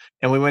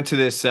 And we went to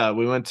this,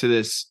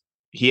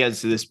 he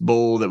has this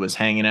bull that was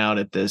hanging out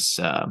at this,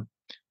 it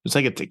was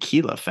like a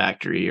tequila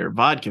factory or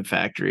vodka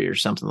factory or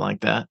something like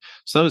that.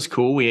 So that was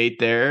cool. We ate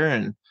there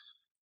and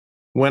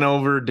went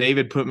over.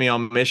 David put me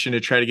on mission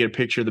to try to get a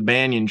picture of the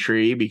banyan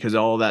tree because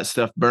all that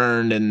stuff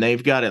burned and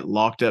they've got it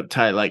locked up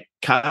tight. Like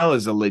Kyle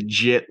is a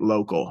legit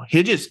local.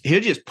 He'll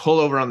just pull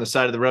over on the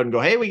side of the road and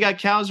go, "Hey, we got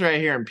cows right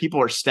here." And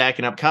people are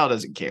stacking up. Kyle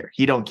doesn't care.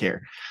 He don't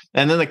care.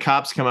 And then the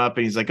cops come up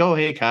and he's like, "Oh,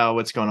 hey, Kyle,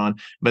 what's going on?"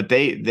 But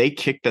they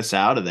kicked us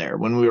out of there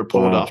when we were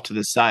pulled off to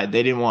the side.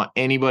 They didn't want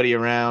anybody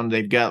around.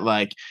 They've got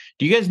like,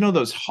 do you guys know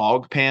those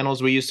hog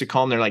panels we used to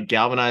call them? They're like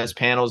galvanized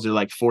panels. They're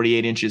like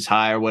 48 inches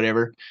high or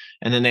whatever.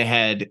 And then they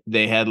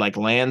had like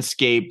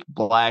landscape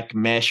black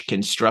mesh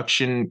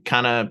construction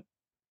kind of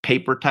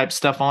paper type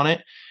stuff on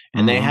it.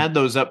 And they had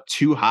those up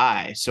too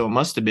high. So it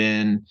must have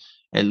been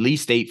at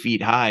least 8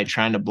 feet high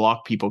trying to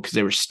block people because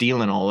they were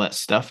stealing all that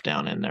stuff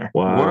down in there.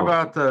 Wow. What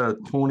about the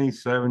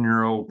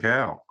 27-year-old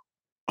cow?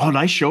 Oh, did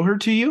I show her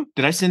to you?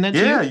 Did I send that to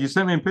you? Yeah, you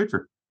sent me a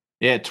picture.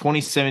 Yeah,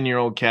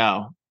 27-year-old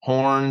cow.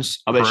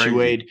 Horns. I bet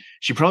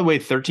she probably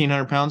weighed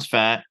 1,300 pounds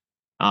fat.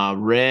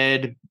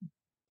 Red.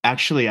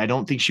 Actually, I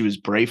don't think she was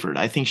Brayford.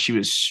 I think she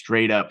was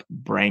straight up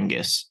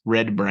Brangus,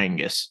 red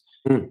Brangus.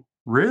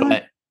 Really?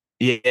 But,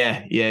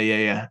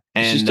 yeah.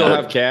 And she still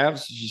have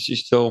calves? She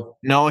still?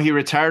 No, he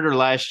retired her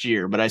last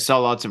year, but I saw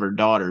lots of her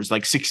daughters,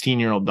 like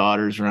 16-year-old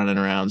daughters running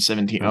around,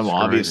 17. Well,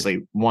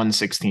 obviously, one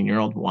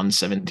 16-year-old, one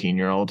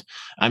 17-year-old.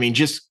 I mean,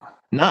 just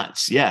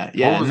nuts. Yeah. What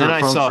was and then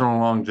I saw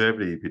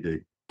longevity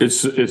EPD.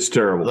 It's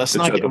terrible.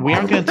 We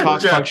aren't going to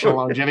talk functional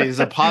longevity. It's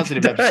a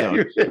positive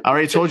episode. I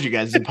already told you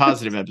guys it's a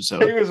positive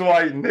episode. He was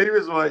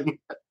waiting.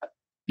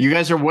 You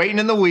guys are waiting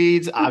in the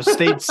weeds. I've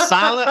stayed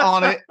silent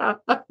on it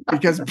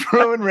because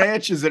Bruin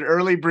Ranch is an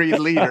early breed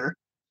leader.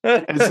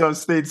 And so I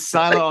stayed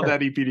silent on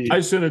that EPD.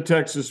 I sent a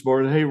text this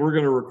morning. Hey, we're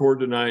going to record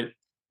tonight,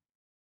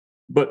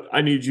 but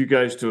I need you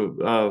guys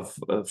to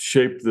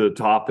shape the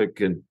topic.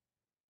 And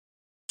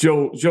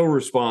Joe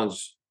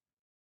responds,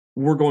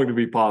 "We're going to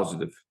be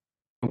positive."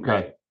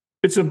 Okay.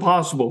 It's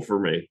impossible for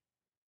me.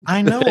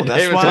 I know.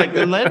 That's why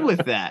I led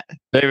with that.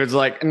 David's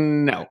like,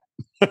 no.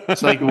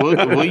 It's like,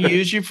 we'll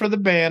use you for the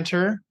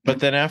banter. But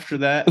then after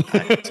that,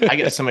 I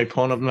get somebody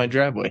pulling up in my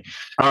driveway.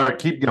 All right,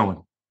 keep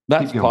going.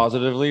 That's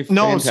positively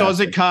No, fantastic. so I was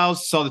at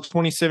Kyle's, saw the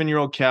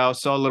 27-year-old cow,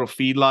 saw a little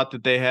feedlot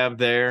that they have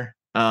there.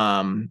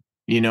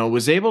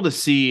 Was able to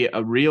see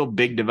a real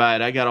big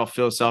divide. I got all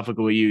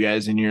philosophical with you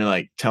guys, and you're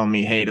like telling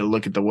me, hey, to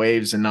look at the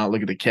waves and not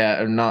look at the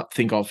cat or not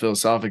think all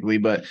philosophically.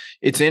 But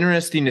it's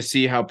interesting to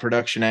see how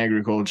production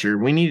agriculture,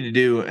 we need to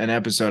do an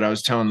episode. I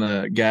was telling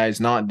the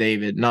guys, not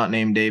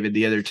named David,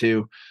 the other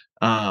two,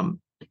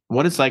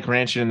 what it's like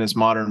ranching in this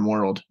modern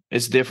world.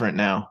 It's different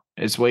now.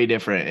 It's way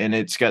different. And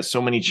it's got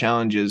so many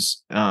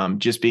challenges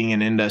just being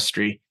an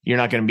industry. You're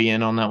not going to be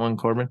in on that one,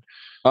 Corbin?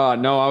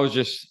 No, I was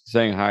just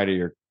saying hi to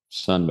your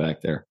son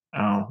back there.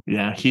 Oh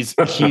yeah, he's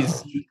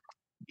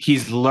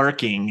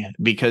lurking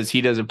because he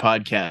does a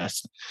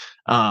podcast.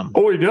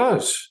 He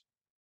does.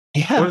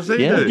 Yeah, what does he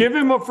do? Give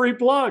him a free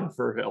plug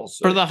for hell's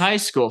sake. For the high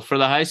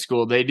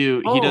school, they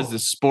do. He does the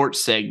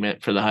sports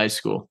segment for the high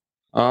school.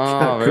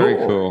 Oh, very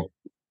cool.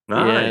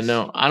 Nice. Yeah,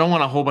 no, I don't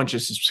want a whole bunch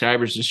of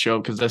subscribers to show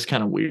because that's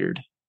kind of weird.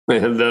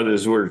 Man, that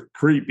is weird.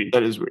 Creepy.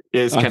 That is weird.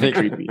 It's kind of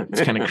creepy.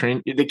 It's kind of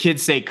cringe. The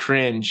kids say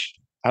cringe.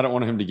 I don't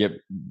want him to get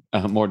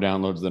more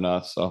downloads than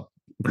us, so.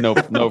 No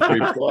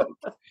free plug.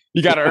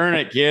 You got to earn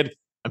it, kid.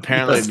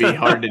 Apparently, it'd be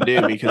hard to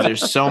do because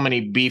there's so many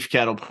beef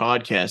cattle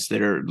podcasts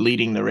that are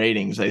leading the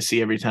ratings. I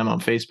see every time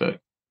on Facebook.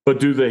 But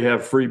do they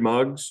have free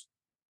mugs?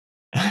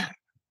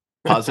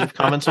 Positive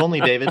comments only,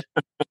 David.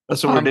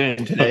 That's what we're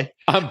doing today.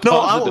 I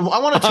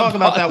want to talk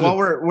about that while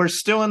we're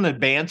still in the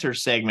banter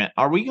segment.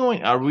 Are we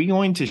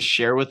going to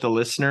share with the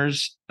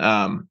listeners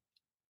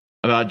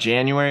about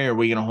January, or are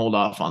we going to hold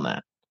off on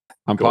that?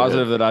 I'm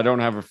positive that I don't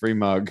have a free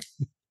mug.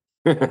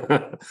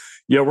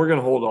 Yeah, we're going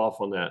to hold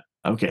off on that.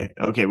 Okay.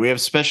 We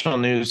have special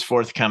news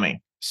forthcoming,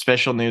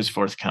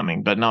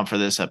 but not for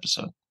this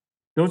episode.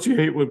 Don't you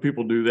hate when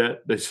people do that?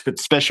 They said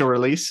special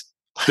release.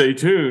 Stay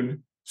tuned.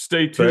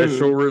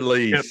 Special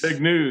release. Yeah,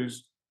 big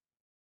news.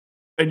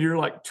 And you're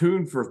like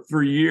tuned for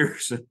 3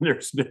 years, and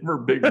there's never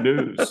big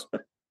news.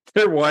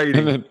 They're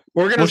waiting.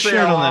 We'll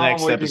share it on the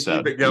next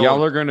episode.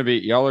 Y'all are gonna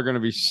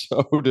be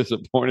so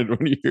disappointed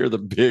when you hear the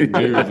big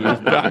news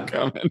is not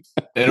coming.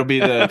 It'll be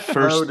the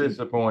first. So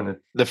disappointed.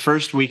 The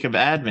first week of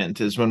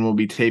Advent is when we'll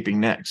be taping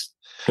next.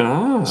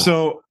 Ah.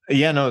 So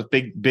yeah, no, it's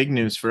big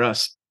news for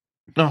us.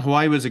 No,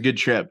 Hawaii was a good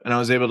trip, and I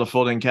was able to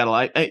fold in cattle.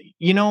 I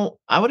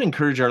would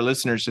encourage our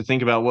listeners to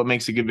think about what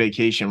makes a good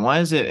vacation. Why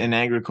is it in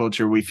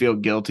agriculture we feel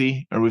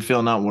guilty or we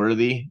feel not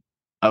worthy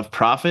of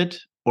profit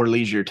or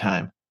leisure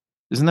time?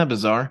 Isn't that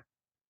bizarre?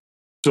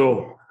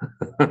 So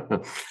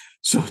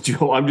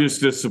Joe, I'm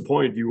just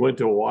disappointed you went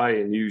to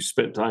Hawaii and you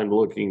spent time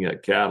looking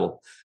at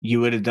cattle. You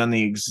would have done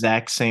the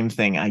exact same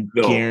thing. I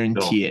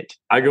guarantee it.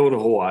 I go to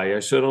Hawaii. I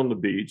sit on the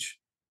beach,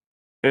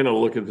 and I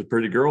look at the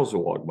pretty girls that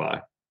walk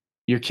by.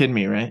 You're kidding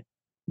me, right?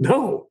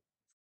 No.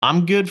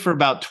 I'm good for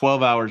about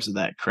 12 hours of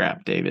that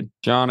crap, David.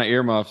 John,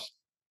 earmuffs.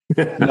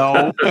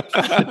 No.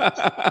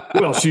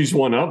 Well, she's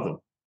one of them.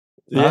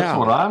 That's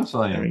what I'm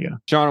saying. There we go.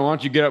 John, why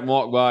don't you get up and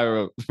walk by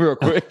real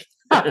quick?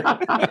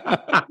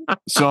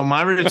 So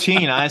my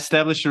routine, I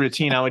established a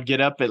routine. I would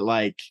get up at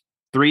like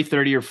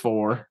 3:30 or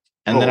 4,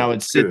 and then I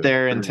would sit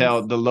there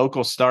until the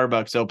local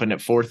Starbucks opened at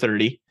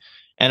 4:30.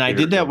 And I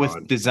did that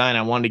with design.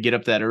 I wanted to get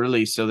up that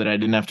early so that I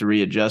didn't have to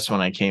readjust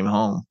when I came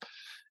home.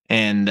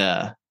 And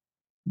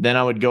then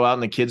I would go out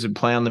and the kids would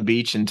play on the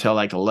beach until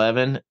like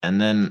 11.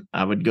 And then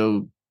I would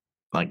go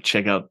like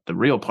check out the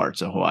real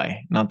parts of Hawaii,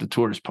 not the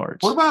tourist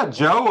parts. What about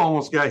Joe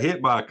almost got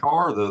hit by a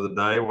car the other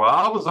day while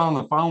I was on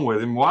the phone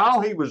with him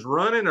while he was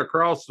running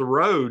across the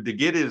road to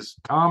get his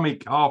Tommy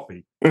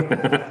coffee?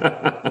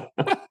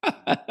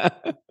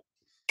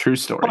 True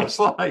story. It's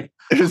like,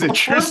 it was a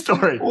true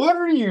story. What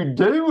are you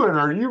doing?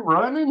 Are you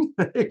running?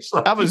 Like, it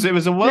was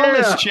a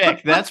wellness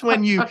check. That's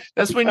when you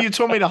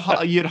told me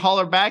you'd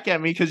holler back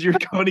at me because you're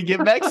going to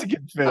get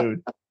Mexican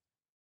food.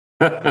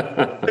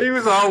 He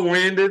was all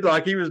winded,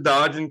 like he was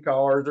dodging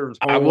cars.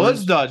 I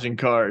was dodging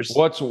cars.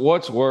 What's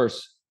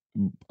worse?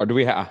 Or do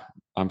we have?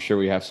 I'm sure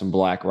we have some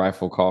Black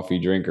Rifle coffee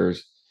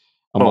drinkers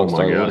amongst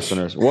our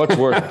listeners. What's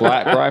worse,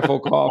 Black Rifle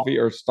coffee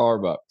or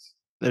Starbucks?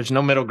 There's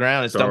no middle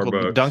ground. It's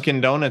Dunkin'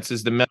 Donuts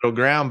is the middle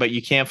ground, but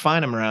you can't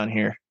find them around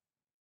here.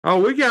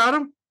 Oh, we got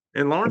them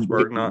in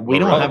Lawrenceburg. We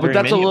don't have. But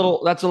that's a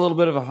little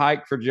bit of a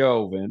hike for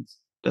Joe, Vince.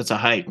 That's a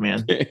hike,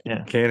 man.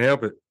 Yeah, can't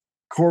help it.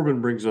 Corbin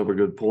brings up a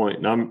good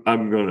point, and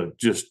I'm going to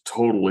just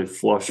totally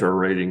flush our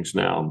ratings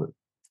now. But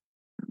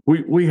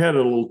we had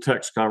a little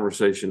text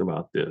conversation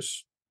about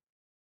this.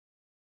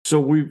 So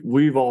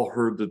we've all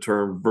heard the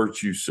term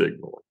virtue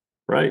signaling,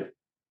 right?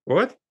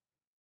 What?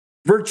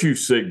 Virtue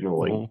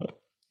signaling.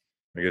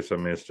 I guess I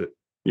missed it.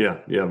 Yeah,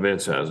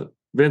 Vince hasn't.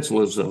 Vince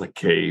lives in a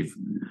cave.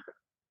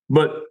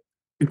 But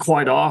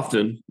quite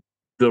often,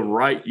 the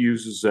right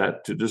uses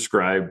that to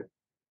describe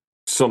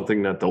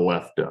something that the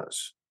left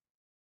does.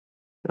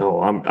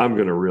 Oh, I'm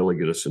going to really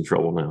get us in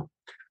trouble now.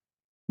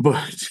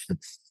 But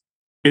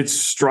it's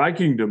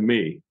striking to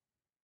me.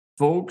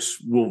 Folks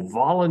will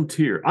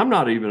volunteer. I'm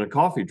not even a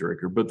coffee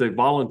drinker, but they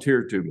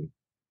volunteer to me.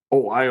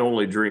 Oh, I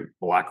only drink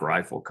Black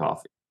Rifle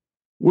coffee,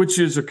 which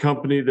is a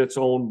company that's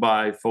owned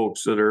by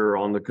folks that are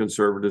on the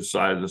conservative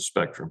side of the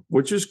spectrum,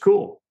 which is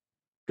cool.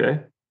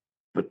 Okay.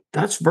 But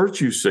that's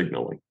virtue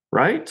signaling,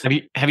 right?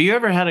 Have you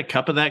ever had a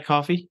cup of that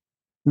coffee?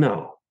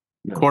 No.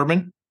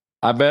 Corbin?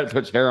 I bet it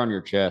puts hair on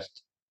your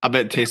chest. I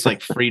bet it tastes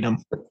like freedom.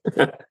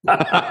 Freedom.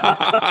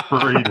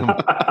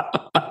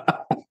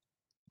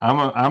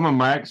 I'm a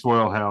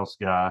Maxwell House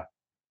guy.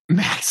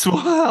 Maxwell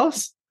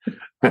House?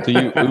 Do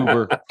you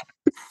Uber?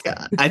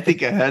 I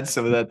think I had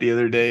some of that the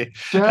other day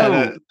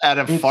at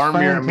a farm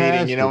bureau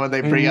meeting. You know when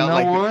they bring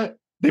out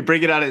they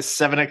bring it out at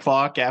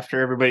 7:00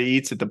 after everybody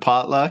eats at the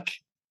potluck.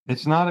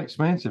 It's not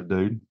expensive,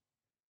 dude.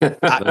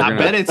 I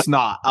bet it's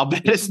not. I'll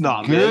bet it's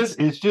not. Good.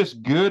 It's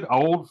just good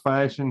old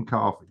fashioned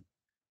coffee.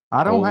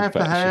 I don't have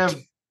to have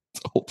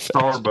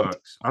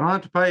Starbucks. I don't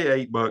have to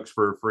pay $8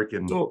 for a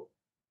freaking.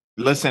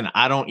 Listen,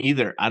 I don't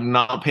either. I do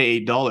not pay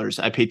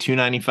 $8. I pay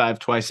 $2.95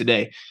 twice a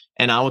day.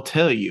 And I will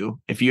tell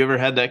you, if you ever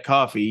had that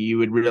coffee, you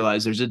would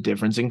realize there's a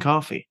difference in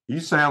coffee.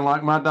 You sound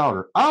like my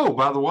daughter. Oh,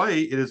 by the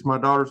way, it is my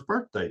daughter's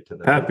birthday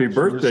today. Happy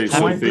birthday,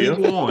 Sophia.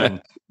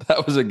 21.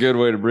 That was a good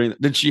way to bring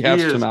it. Did she have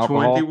some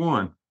alcohol?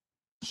 21.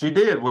 She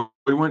did.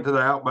 We went to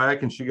the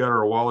Outback and she got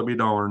her a Wallaby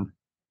Darn.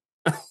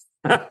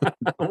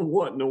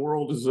 What in the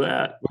world is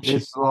that?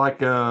 It's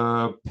like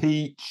a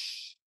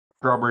peach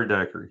strawberry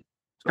daiquiri.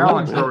 It's kind of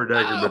like strawberry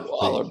daiquiri, but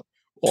peach.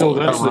 So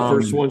that's the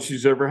first one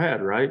she's ever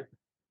had, right?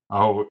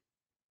 Oh,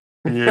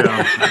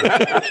 yeah.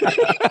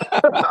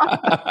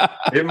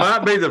 It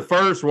might be the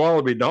first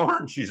Wallaby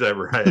Darn she's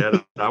ever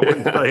had. I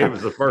wouldn't say it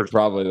was the first.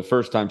 Probably the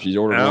first time she's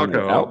ordered one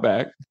at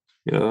Outback.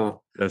 Yeah,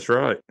 that's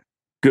right.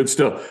 Good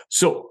stuff.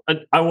 So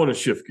I want to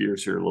shift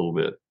gears here a little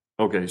bit.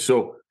 Okay,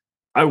 so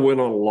I went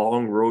on a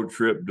long road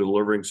trip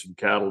delivering some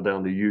cattle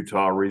down to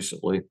Utah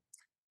recently.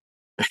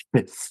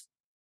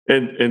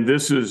 and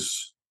this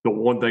is the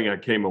one thing I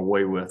came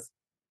away with.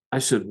 I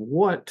said,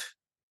 what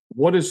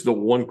what is the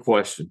one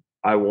question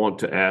I want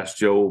to ask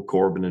Joe,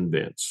 Corbin, and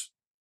Vince?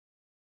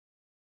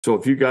 So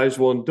if you guys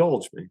will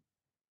indulge me,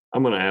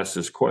 I'm going to ask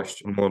this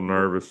question. I'm a little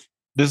nervous.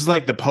 This is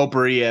like the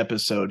potpourri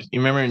episode. You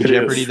remember in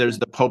Jeopardy, there's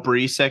the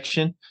potpourri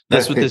section?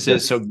 That's what this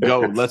is. So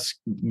go. Let's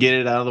get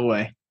it out of the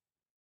way.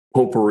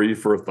 Potpourri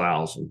for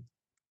 1,000.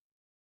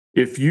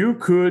 If you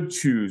could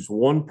choose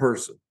one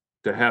person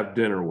to have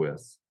dinner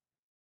with,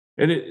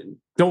 and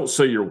don't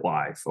say your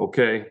wife,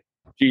 okay?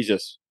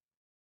 Jesus.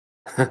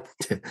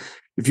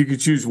 If you could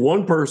choose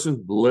one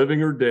person,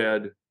 living or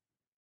dead,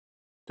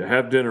 to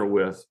have dinner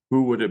with,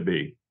 who would it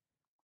be?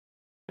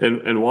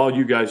 And while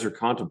you guys are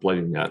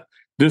contemplating that,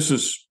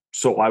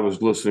 so I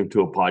was listening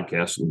to a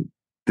podcast, and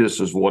this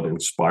is what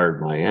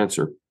inspired my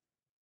answer.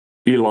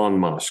 Elon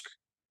Musk.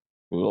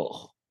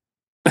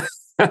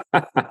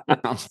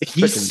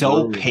 He's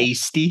so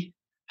pasty.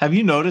 Have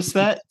you noticed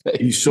that?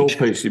 He's so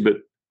pasty, but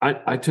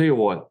I tell you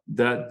what,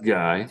 that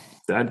guy,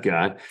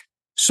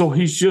 so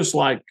he's just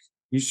like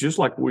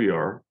we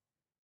are.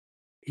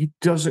 He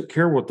doesn't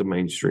care what the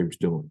mainstream's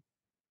doing.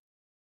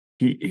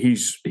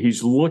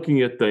 He's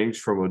looking at things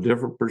from a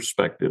different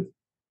perspective.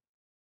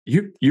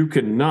 You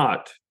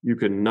cannot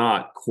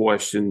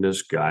question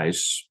this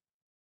guy's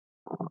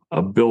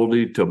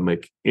ability to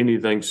make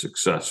anything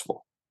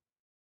successful.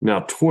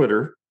 Now,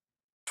 Twitter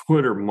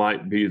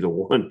might be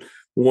the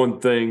one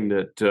thing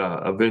that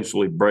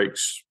eventually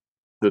breaks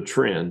the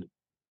trend.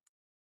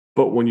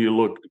 But when you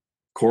look,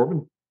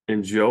 Corbin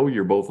and Joe,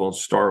 you're both on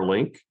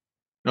Starlink.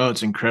 Oh,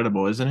 it's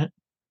incredible, isn't it?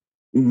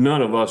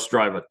 None of us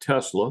drive a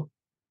Tesla.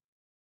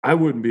 I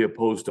wouldn't be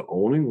opposed to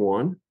owning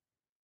one.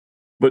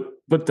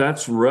 But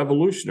that's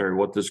revolutionary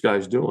what this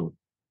guy's doing.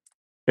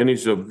 And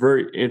he's a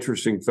very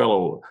interesting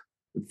fellow,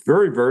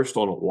 very versed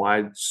on a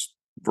wide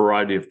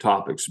variety of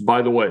topics.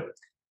 By the way,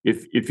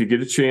 if you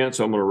get a chance,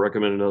 I'm going to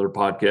recommend another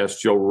podcast,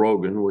 Joe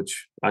Rogan,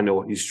 which I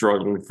know he's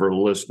struggling for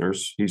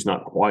listeners. He's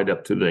not quite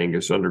up to the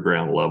Angus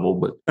Underground level,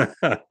 but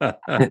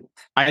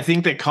I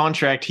think the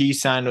contract he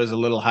signed was a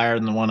little higher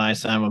than the one I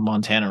signed with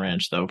Montana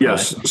Ranch, though.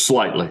 Yes,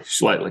 slightly.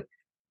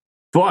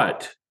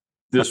 But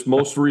this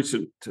most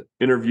recent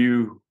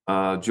interview,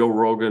 Joe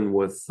Rogan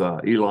with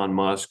Elon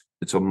Musk,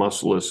 it's a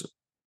must listen.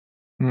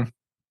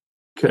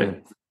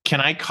 Okay. Can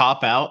I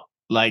cop out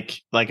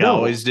like I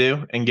always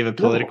do and give a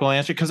political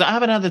answer? Because I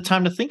haven't had the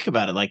time to think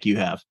about it like you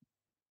have.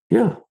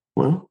 Yeah.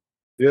 Well.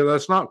 Yeah,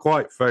 that's not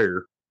quite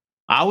fair.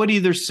 I would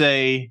either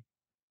say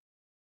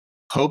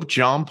Pope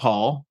John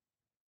Paul.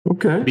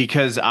 Okay.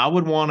 Because I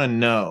would want to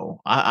know.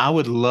 I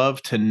would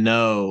love to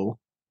know.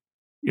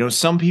 You know,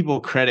 some people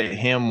credit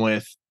him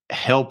with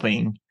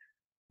helping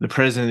the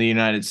president of the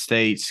United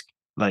States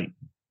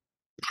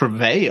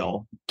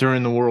prevail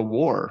during the World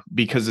War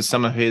because of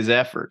some of his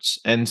efforts.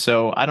 And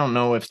so I don't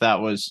know if that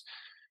was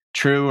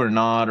true or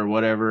not or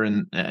whatever.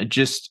 And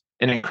just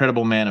an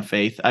incredible man of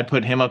faith. I'd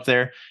put him up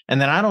there. And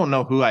then I don't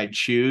know who I'd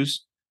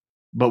choose,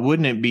 but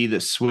wouldn't it be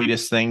the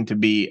sweetest thing to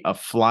be a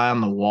fly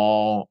on the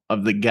wall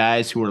of the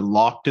guys who are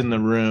locked in the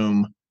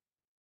room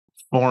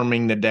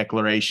forming the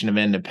Declaration of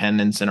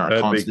Independence in our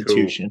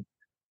Constitution?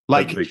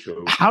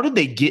 Cool. How did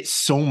they get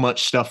so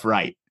much stuff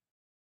right?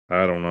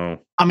 I don't know.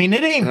 I mean,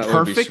 it ain't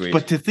perfect,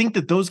 but to think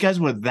that those guys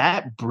were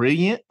that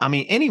brilliant, I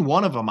mean, any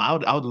one of them I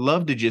would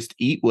love to just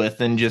eat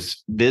with and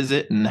just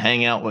visit and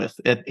hang out with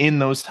in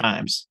those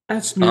times.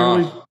 That's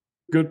nearly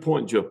good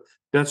point, Joe.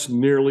 That's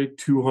nearly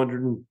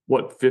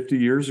 250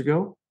 years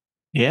ago?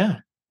 Yeah.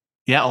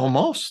 Yeah,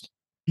 almost.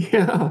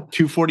 Yeah.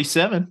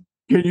 247.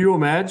 Can you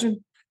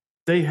imagine?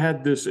 They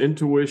had this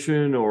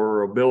intuition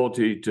or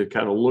ability to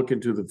kind of look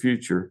into the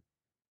future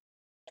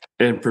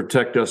and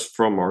protect us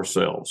from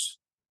ourselves.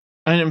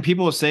 And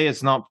people will say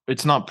it's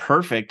not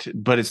perfect,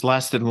 but it's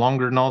lasted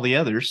longer than all the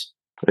others.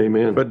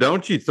 Amen. But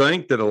don't you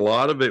think that a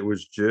lot of it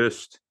was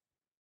just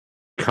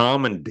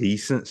common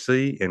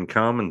decency and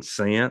common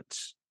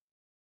sense?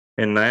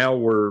 And now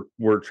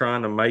we're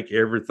trying to make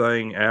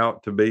everything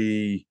out to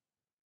be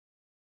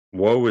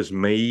woe is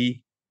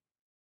me.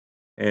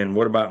 And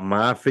what about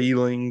my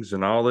feelings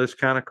and all this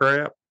kind of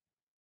crap?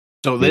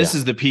 So this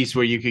is the piece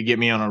where you could get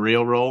me on a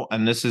real roll,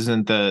 and this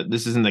isn't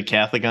the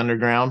Catholic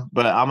Underground,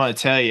 but I'm gonna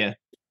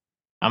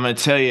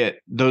tell you,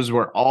 those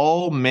were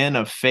all men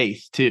of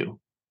faith too.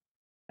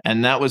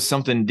 And that was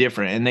something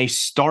different. And they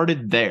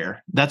started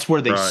there. That's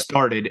where they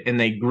started, and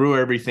they grew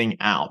everything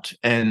out.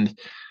 And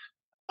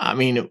I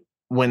mean,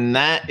 when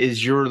that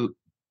is your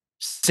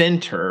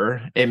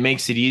center, it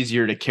makes it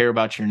easier to care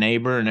about your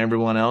neighbor and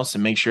everyone else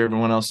and make sure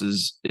everyone else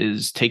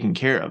is taken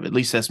care of. At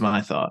least that's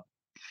my thought.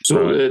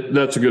 So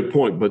that's a good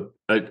point, but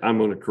I'm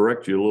going to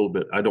correct you a little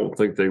bit. I don't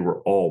think they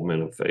were all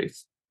men of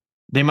faith.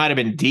 They might have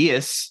been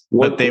deists,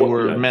 but they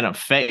were men of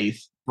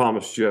faith.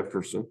 Thomas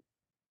Jefferson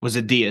was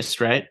a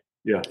deist, right?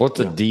 Yeah. What's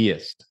a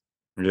deist?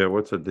 Yeah,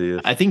 what's a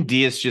deist? I think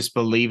deists just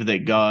believe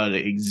that God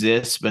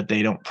exists, but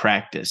they don't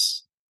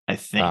practice, I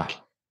think.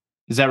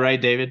 Is that right,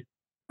 David?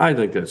 I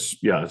think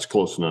it's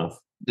close enough.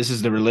 This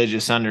is the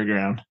religious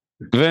underground.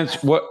 Vince,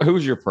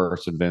 who's your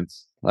person,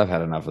 Vince? I've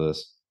had enough of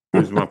this.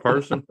 Who's my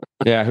person?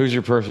 Yeah, who's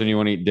your person you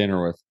want to eat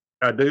dinner with?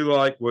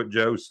 like what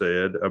Joe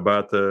said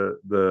about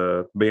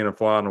the being a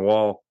fly on the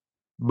wall,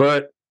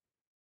 but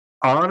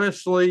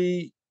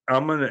honestly,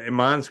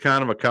 mine's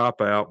kind of a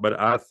cop out, but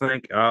I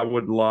think I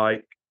would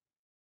like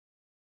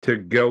to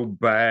go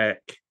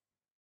back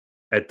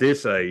at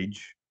this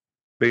age,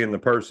 being the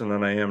person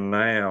that I am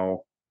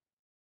now,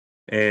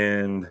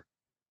 and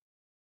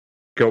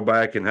go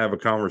back and have a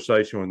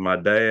conversation with my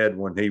dad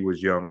when he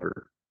was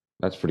younger.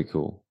 That's pretty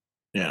cool.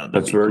 Yeah,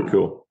 that's very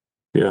cool.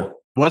 Yeah.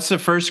 What's the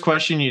first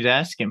question you'd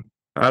ask him?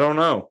 I don't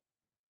know.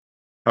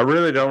 I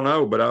really don't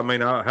know, but I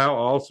mean, how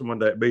awesome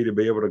would that be to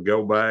be able to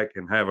go back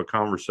and have a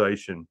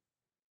conversation?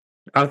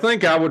 I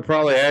think I would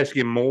probably ask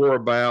him more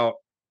about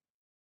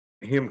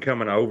him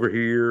coming over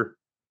here.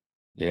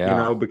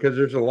 Yeah. Because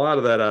there's a lot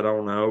of that I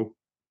don't know.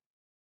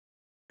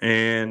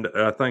 And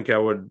I think I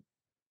would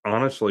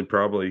honestly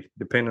probably,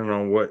 depending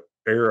on what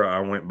era I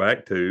went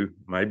back to,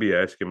 maybe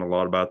ask him a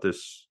lot about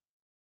this,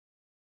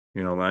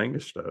 the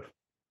Angus stuff.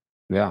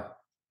 Yeah.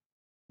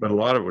 But a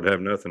lot of it would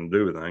have nothing to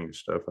do with Angus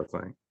stuff, I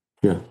think.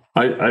 Yeah.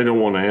 I don't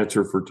want to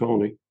answer for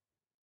Tony,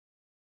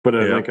 but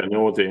I think I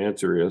know what the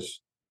answer is.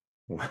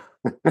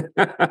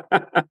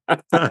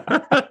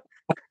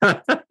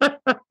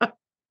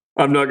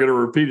 I'm not going to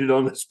repeat it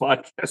on this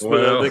podcast,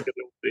 but I think I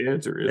know what the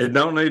answer is. It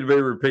don't need to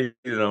be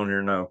repeated on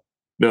here, no.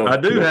 I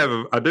do have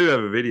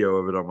a video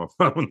of it on my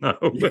phone,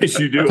 though. Yes,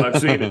 you do.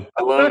 I've seen it.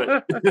 I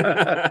love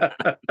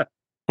it.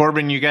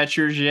 Corbin, you got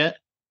yours yet?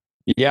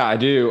 Yeah, I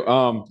do.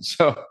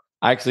 So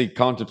I actually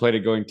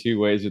contemplated going two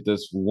ways with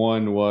this.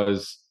 One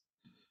was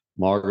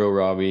Margot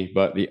Robbie,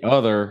 but the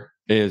other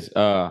is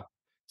I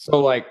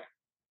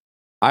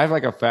have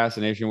like a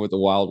fascination with the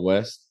Wild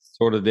West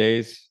sort of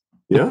days.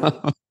 Yeah.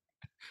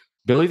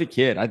 Billy the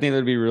Kid. I think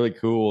that'd be really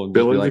cool. And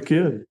Billy the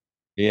Kid.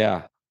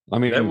 Yeah. I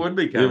mean, that would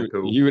be kind of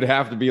cool. You would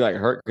have to be like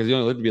hurt because he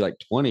only lived to be like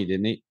 20,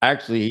 didn't he?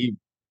 Actually,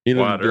 he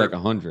lived to be like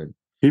 100.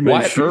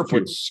 Wyatt Earp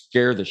would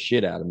scare the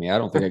shit out of me. I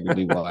don't think I could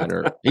be Wyatt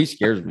Earp. He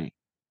scares me.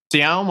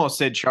 See, I almost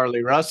said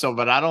Charlie Russell,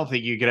 but I don't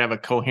think you could have a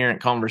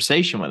coherent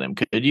conversation with him,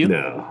 could you?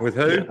 No. With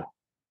who? Yeah.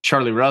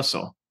 Charlie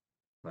Russell.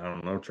 I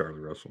don't know Charlie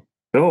Russell.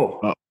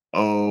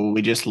 Oh,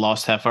 we just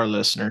lost half our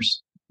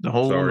listeners. The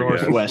whole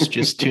Northwest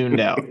just tuned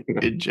out.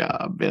 Good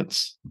job,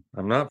 Vince.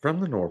 I'm not from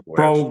the Northwest.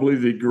 Probably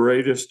the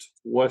greatest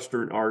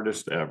Western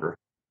artist ever.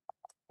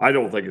 I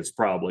don't think it's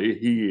probably.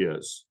 He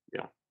is.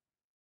 Yeah.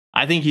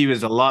 I think he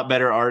was a lot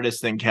better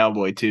artist than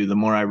Cowboy, too, the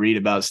more I read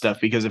about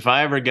stuff. Because if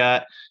I ever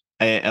got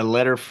a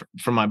letter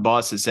from my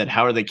boss that said,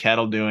 "How are the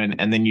cattle doing?"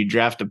 and then you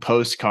draft a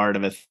postcard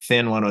of a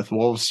thin one with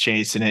wolves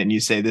chasing it, and you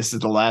say, "This is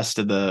the last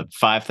of the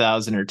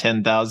 5,000 or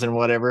 10,000,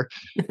 whatever."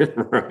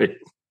 Right.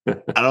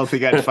 I don't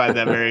think I'd find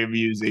that very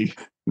amusing.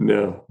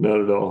 No, not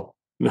at all.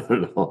 Not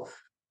at all.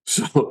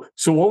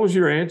 So what was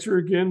your answer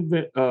again,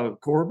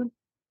 Corbin?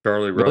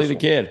 Charlie Russell. Billy the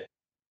Kid.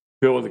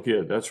 Billy the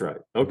Kid. That's right.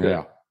 Okay.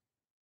 Yeah.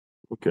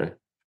 Okay.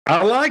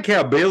 I like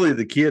how Billy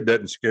the Kid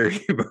doesn't scare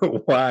you,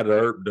 but Wyatt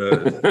Earp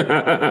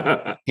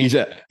does. He's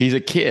a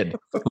kid.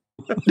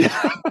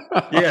 Yeah.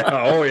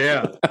 Oh,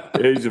 yeah.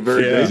 He's a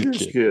very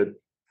dangerous kid.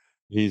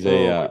 He's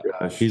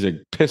a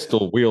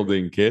pistol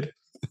wielding kid.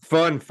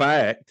 Fun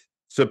fact: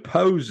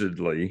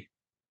 supposedly,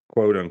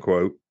 quote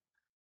unquote,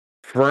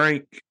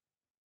 Frank.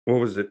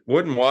 What was it?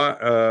 Wasn't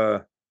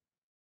Wyatt?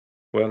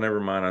 Well, never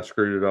mind. I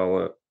screwed it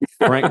all up.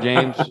 Frank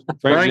James.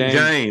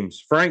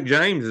 Frank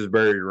James is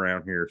buried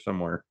around here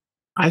somewhere.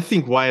 I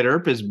think Wyatt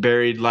Earp is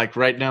buried like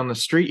right down the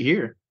street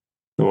here.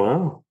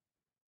 Wow.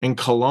 In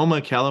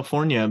Coloma,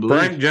 California, I believe.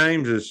 Frank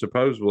James is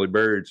supposedly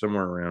buried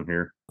somewhere around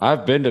here.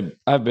 I've been to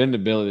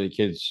Billy the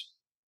Kid's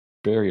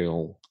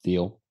burial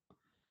deal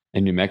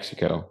in New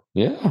Mexico.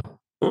 Yeah.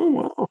 Oh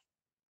wow.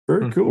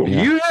 Very cool.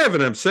 Yeah. You have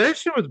an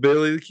obsession with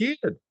Billy the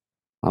Kid.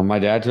 My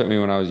dad took me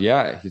when I was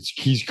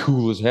he's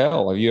cool as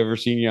hell. Have you ever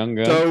seen Young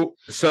Guns?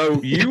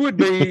 So you would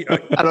be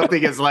I don't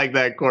think it's like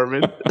that,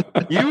 Corbin.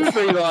 You would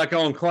be like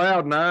on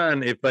cloud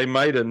nine if they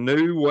made a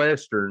new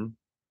Western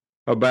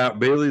about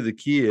Billy the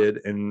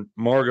Kid and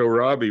Margot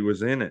Robbie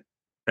was in it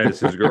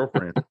as his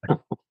girlfriend.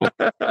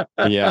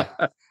 Yeah.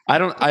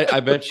 I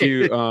bet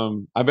you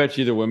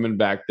the women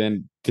back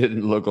then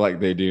didn't look like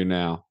they do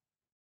now.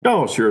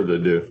 Oh, sure they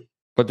do.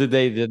 But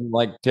they didn't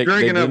like take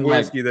drinking up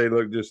whiskey, they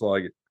look just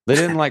like it. They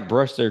didn't like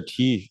brush their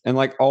teeth and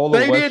like all the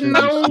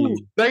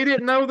they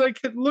didn't know they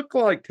could look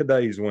like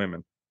today's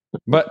women.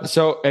 But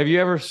so have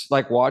you ever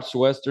like watched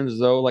Westerns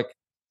though? Like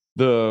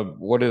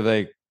what do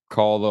they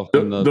call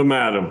the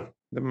madam?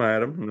 The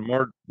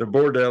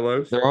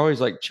bordellos. They're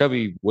always like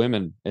chubby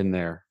women in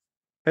there.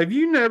 Have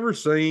you never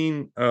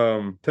seen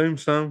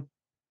Tombstone?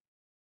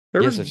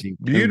 There were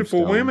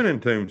beautiful women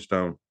in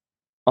Tombstone.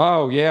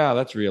 Oh yeah,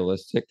 that's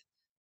realistic.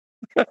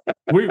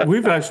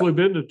 We've actually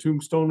been to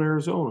Tombstone,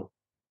 Arizona.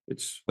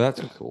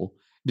 That's cool.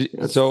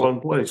 It's a fun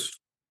place.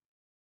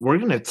 We're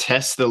going to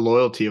test the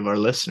loyalty of our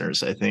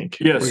listeners, I think.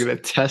 Yes. We're going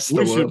to test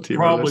the loyalty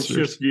of our listeners.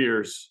 We should probably shift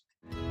gears.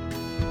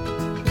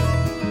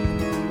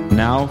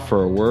 Now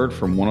for a word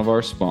from one of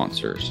our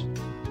sponsors.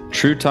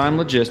 True Time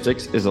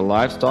Logistics is a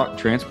livestock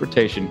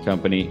transportation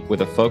company with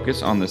a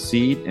focus on the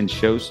seed and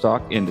show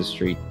stock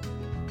industry.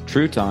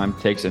 TrueTime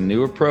takes a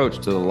new approach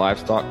to the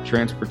livestock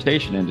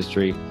transportation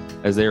industry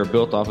as they are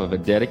built off of a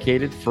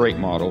dedicated freight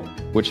model,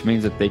 which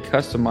means that they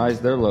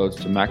customize their loads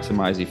to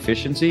maximize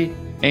efficiency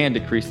and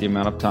decrease the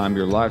amount of time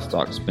your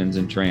livestock spends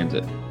in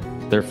transit.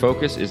 Their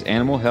focus is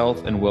animal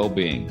health and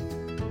well-being.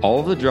 All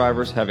of the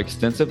drivers have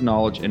extensive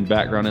knowledge and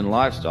background in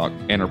livestock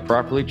and are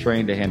properly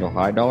trained to handle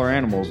high-dollar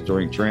animals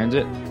during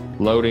transit,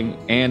 loading,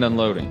 and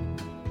unloading.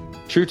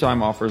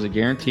 TrueTime offers a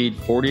guaranteed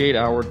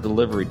 48-hour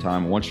delivery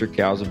time once your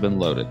cows have been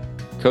loaded.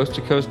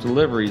 Coast-to-coast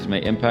deliveries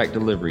may impact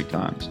delivery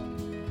times.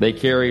 They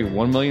carry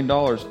 $1 million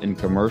in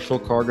commercial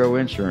cargo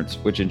insurance,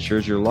 which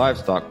ensures your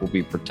livestock will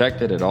be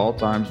protected at all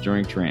times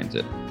during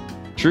transit.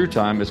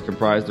 TrueTime is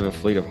comprised of a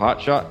fleet of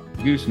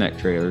hotshot gooseneck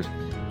trailers,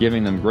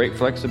 giving them great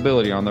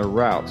flexibility on their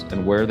routes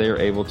and where they are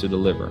able to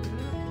deliver.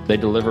 They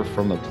deliver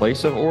from the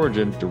place of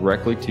origin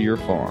directly to your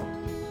farm.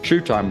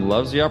 TrueTime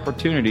loves the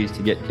opportunities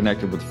to get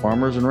connected with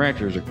farmers and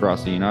ranchers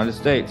across the United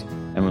States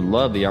and would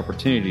love the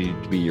opportunity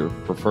to be your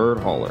preferred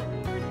hauler.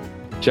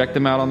 Check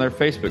them out on their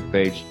Facebook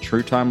page,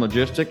 TrueTime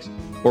Logistics,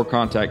 or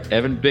contact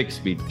Evan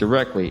Bixby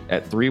directly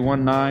at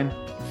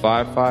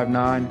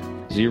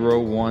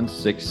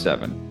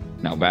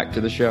 319-559-0167. Now back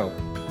to the show.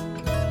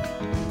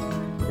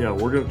 Yeah,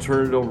 we're going to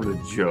turn it over to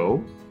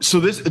Joe. So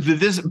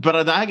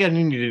but I got to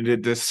need a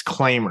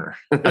disclaimer,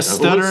 a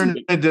stutter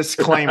and a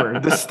disclaimer.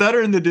 The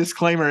stutter and the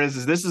disclaimer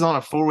is this is on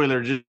a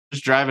 4-wheeler just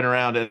driving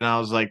around, and I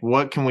was like,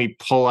 what can we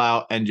pull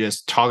out and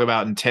just talk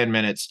about in 10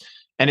 minutes?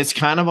 And it's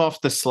kind of off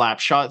the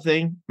Slapshot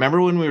thing.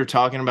 Remember when we were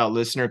talking about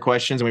listener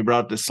questions and we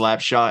brought up the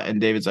Slapshot, and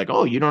David's like,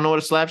 oh, you don't know what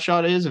a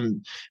Slapshot is?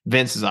 And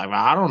Vince is like,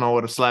 well, I don't know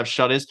what a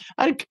Slapshot is.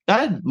 I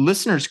had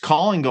listeners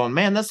calling going,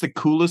 man, that's the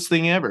coolest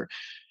thing ever.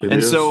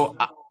 So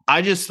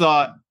I just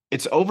thought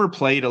it's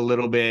overplayed a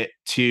little bit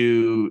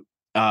to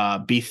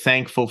be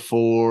thankful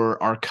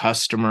for our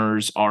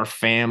customers, our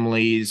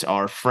families,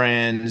 our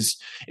friends.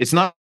 It's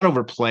not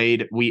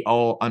overplayed. We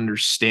all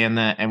understand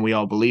that and we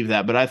all believe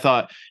that. But I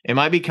thought it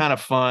might be kind of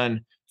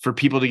fun for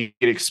people to get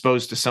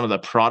exposed to some of the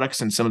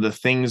products and some of the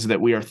things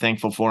that we are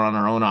thankful for on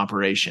our own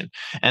operation.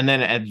 And then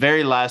at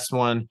very last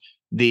one,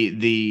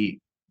 the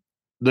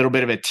little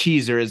bit of a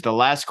teaser is the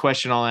last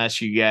question I'll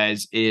ask you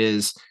guys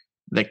is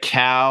the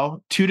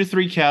cow, 2 to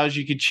 3 cows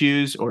you could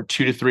choose, or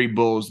 2 to 3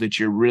 bulls that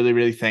you're really,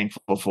 really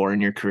thankful for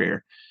in your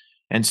career.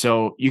 And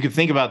so you can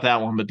think about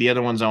that one, but the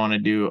other ones I want to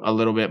do a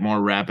little bit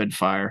more rapid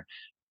fire.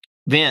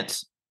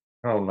 Vince.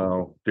 Oh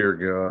no, dear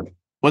God.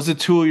 What's a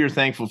tool you're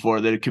thankful for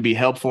that it could be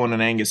helpful in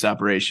an Angus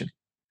operation?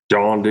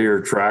 John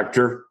Deere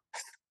tractor.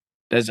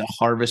 As a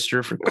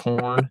harvester for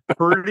corn.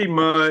 Pretty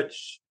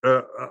much.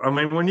 I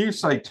mean, when you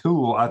say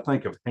tool, I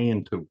think of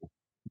hand tool.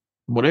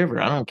 Whatever,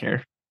 I don't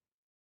care.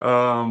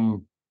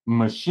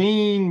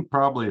 Machine,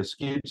 probably a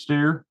skid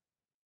steer.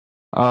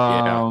 As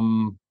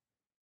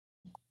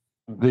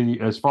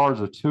far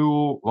as a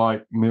tool,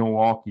 like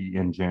Milwaukee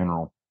in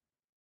general.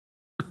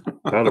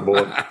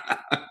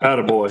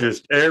 Attaboy.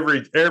 Just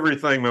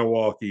everything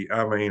Milwaukee.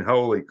 I mean,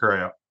 holy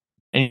crap.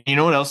 And you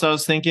know what else I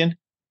was thinking?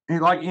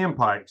 Like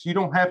impacts. You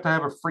don't have to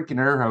have a freaking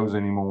air hose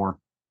anymore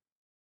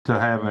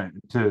to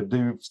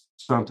do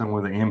something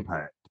with an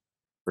impact.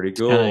 Pretty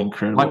cool.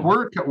 Incredible. Like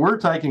we're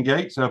taking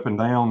gates up and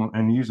down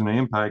and using an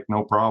impact,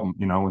 no problem,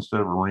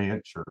 instead of a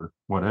wrench or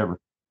whatever.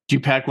 Do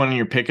you pack one in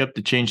your pickup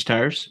to change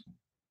tires?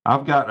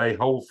 I've got a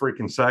whole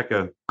freaking sack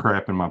of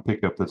crap in my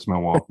pickup that's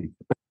Milwaukee.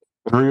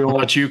 Drill. What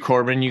about you,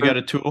 Corbin? You got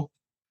a tool?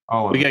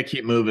 We got to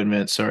keep moving,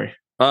 Vince. Sorry.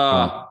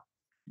 My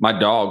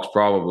dogs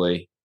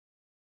probably.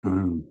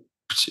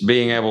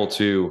 Being able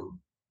to,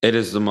 it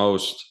is the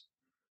most,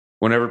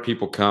 whenever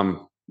people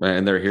come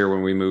and they're here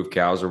when we move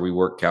cows or we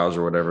work cows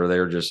or whatever,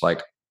 they're just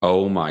like,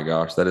 oh my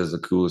gosh, that is the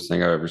coolest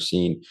thing I've ever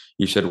seen.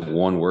 You said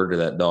one word to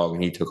that dog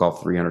and he took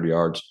off 300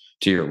 yards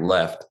to your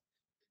left.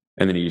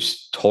 And then you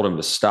told him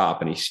to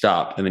stop and he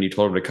stopped. And then you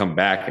told him to come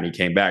back and he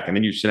came back. And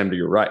then you sent him to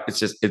your right.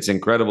 It's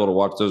incredible to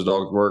watch those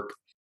dogs work.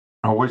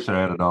 I wish I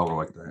had a dog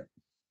like that.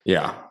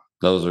 Yeah.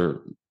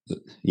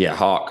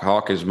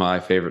 Hawk is my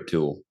favorite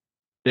tool.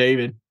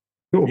 David,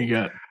 cool. You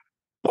got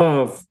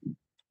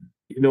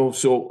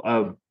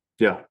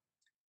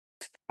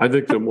I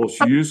think the most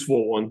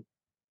useful one,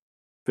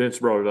 Vince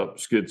brought it up,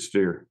 skid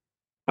steer.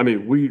 I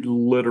mean, we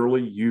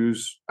literally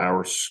use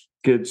our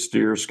skid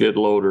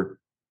loader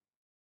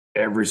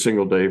every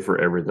single day for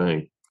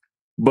everything.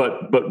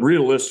 But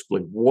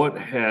realistically, what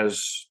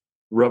has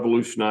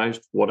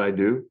revolutionized what I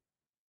do?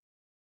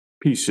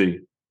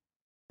 PC,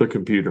 the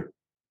computer.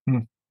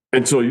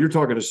 And so you're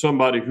talking to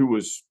somebody who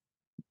was,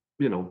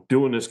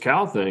 doing this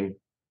cow thing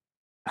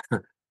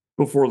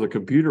before the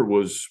computer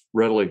was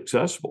readily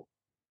accessible.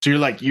 So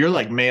you're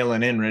like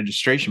mailing in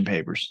registration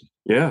papers.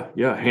 Yeah.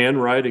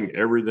 Handwriting,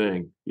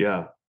 everything.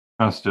 Yeah.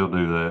 I still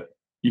do that.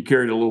 You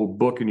carried a little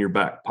book in your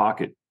back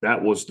pocket.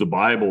 That was the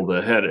Bible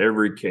that had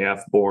every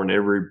calf born,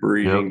 every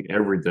breeding,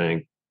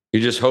 everything.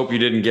 You just hope you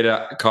didn't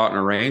get caught in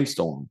a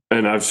rainstorm.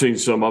 And I've seen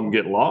some of them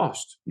get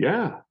lost.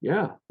 Yeah.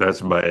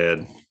 That's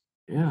bad.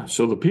 Yeah.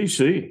 So the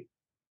PC,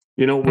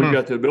 we've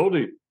got the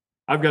ability.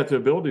 I've got the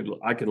ability.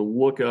 I can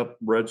look up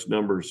reg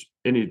numbers,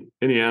 any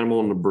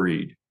animal in the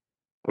breed.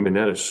 I mean,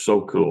 that is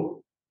so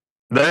cool.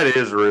 That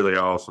is really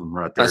awesome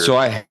right there. So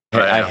I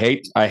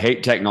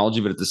hate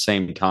technology, but at the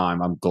same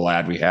time, I'm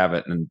glad we have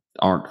it and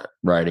aren't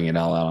writing it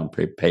all out on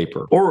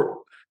paper. Or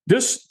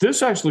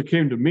this actually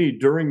came to me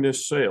during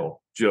this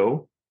sale,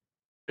 Joe.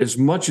 As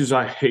much as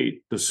I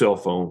hate the cell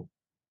phone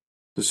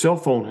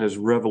has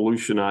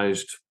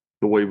revolutionized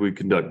the way we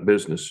conduct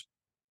business.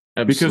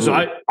 Absolutely.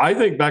 Because I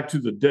think back to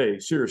the day,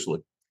 seriously,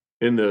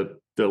 in the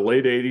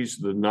late 80s,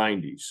 the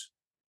 90s,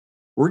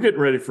 we're getting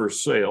ready for a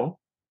sale.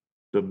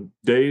 The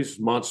days,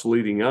 months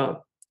leading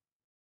up,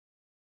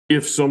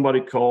 if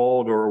somebody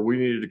called or we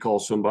needed to call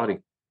somebody,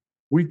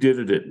 we did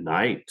it at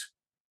night.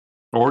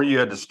 Or you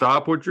had to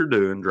stop what you're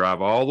doing,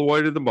 drive all the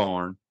way to the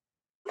barn.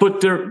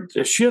 But they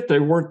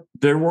weren't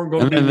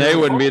going to be and they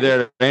wouldn't be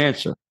there to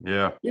answer.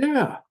 Yeah.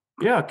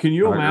 Yeah. Can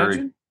you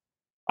imagine?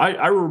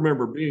 I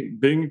remember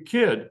being a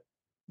kid,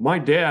 my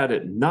dad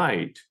at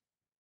night,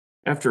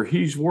 after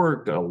he's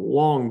worked a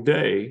long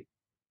day,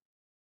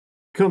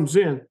 comes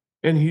in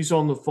and he's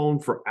on the phone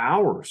for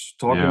hours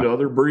talking to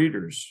other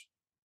breeders.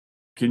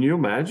 Can you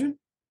imagine?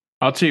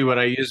 I'll tell you what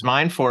I use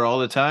mine for all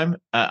the time.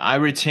 I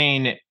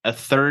retain a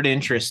third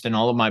interest in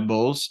all of my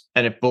bulls.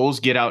 And if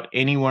bulls get out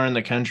anywhere in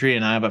the country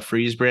and I have a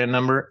freeze brand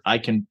number, I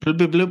can bloop,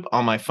 bloop, bloop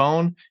on my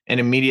phone and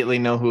immediately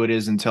know who it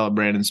is and tell a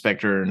brand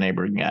inspector or a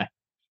neighboring guy.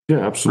 Yeah,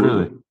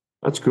 absolutely. Really?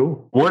 That's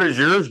cool. What is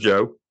yours,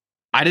 Joe?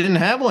 I didn't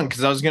have one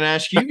because I was going to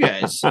ask you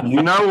guys.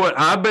 You know what?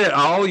 I bet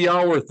all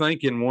y'all were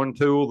thinking one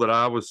tool that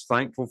I was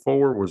thankful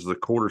for was the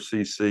 1/4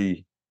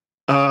 cc.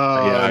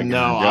 Oh,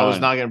 no, I was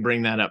not going to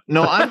bring that up.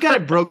 No, I've got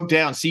it broke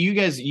down. See, you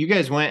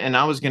guys went and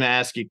I was going to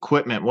ask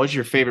equipment. What's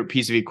your favorite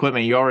piece of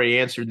equipment? You already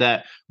answered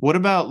that. What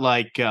about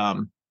like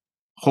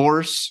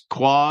horse,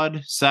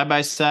 quad, side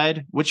by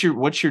side? What's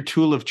your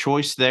tool of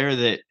choice there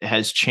that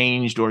has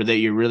changed or that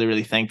you're really,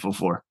 really thankful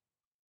for?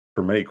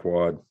 For me,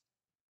 quad.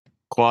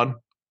 Quad?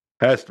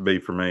 Has to be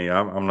for me.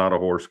 I'm not a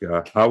horse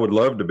guy. I would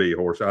love to be a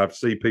horse. I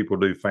see people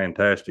do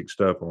fantastic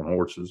stuff on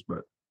horses, but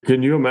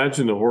can you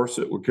imagine the horse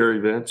that would carry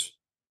Vince?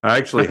 I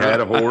actually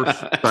had a horse.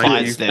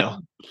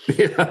 Clydesdale.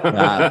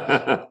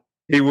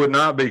 He would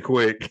not be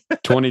quick.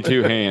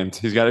 22 hands.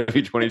 He's got to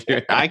be 22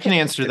 hands. I can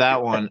answer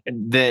that one.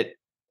 That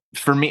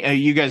for me,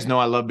 you guys know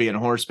I love being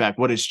horseback.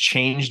 What has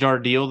changed our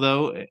deal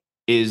though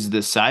is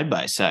the side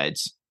by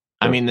sides.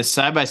 I mean, the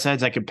side by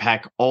sides, I could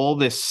pack all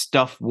this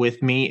stuff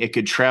with me. It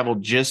could travel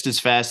just as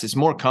fast. It's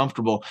more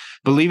comfortable.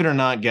 Believe it or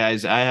not,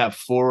 guys, I have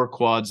 4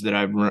 quads that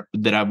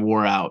I've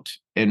wore out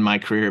in my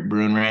career at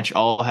Bruin Ranch.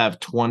 All have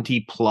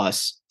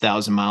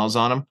 20,000+ miles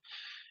on them.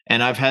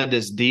 And I've had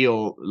this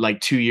deal like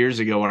 2 years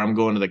ago where I'm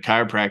going to the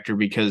chiropractor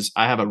because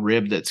I have a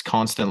rib that's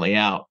constantly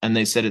out. And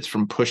they said it's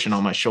from pushing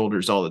on my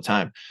shoulders all the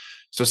time.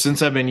 So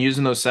since I've been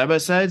using those side by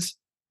sides,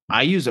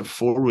 I use a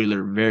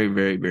 4-wheeler very,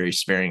 very, very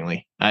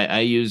sparingly.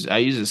 I use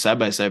a side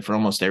by side for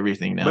almost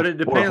everything now. But it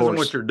depends on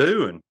what you're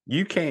doing.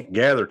 You can't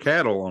gather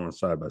cattle on a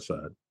side by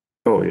side.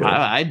 Oh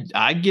yeah,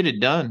 I get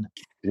it done.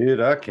 Dude,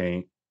 I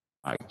can't.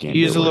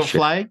 Use a little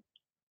flag.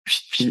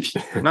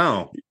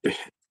 No, you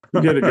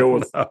got to go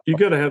with. You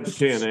got to have the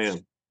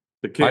Can-Am.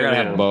 The Can-Am. I gotta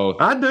have both.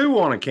 I do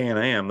want a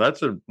Can-Am.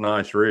 That's a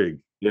nice rig.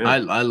 Yeah,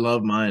 I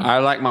love mine. I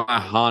like my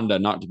Honda,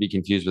 not to be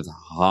confused with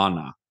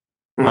Hana.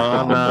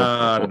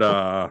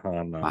 Honda.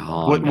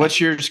 What's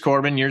yours,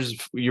 Corbin? Your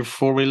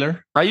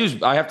 4-wheeler? I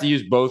have to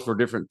use both for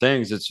different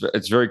things.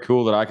 It's very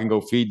cool that I can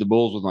go feed the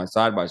bulls with my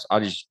side by side. I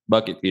just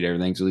bucket feed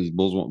everything, so these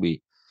bulls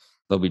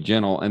they'll be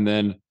gentle. And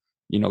then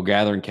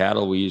gathering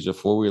cattle, we use a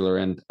 4-wheeler,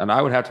 and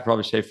I would have to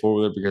probably say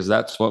 4-wheeler because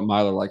that's what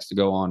Mila likes to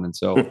go on, and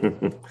so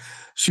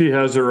she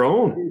has her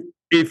own.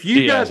 If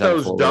you got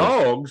those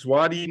dogs,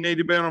 why do you need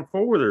to be on a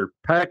 4-wheeler?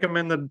 Pack them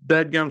in the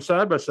dadgum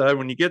side by side.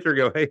 When you get there,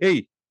 go,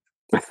 hey.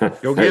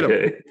 Go get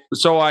them.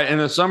 So in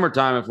the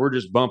summertime, if we're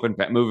just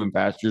moving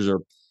pastures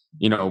or,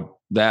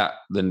 that,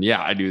 then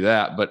yeah, I do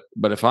that.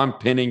 But if I'm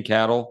pinning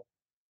cattle,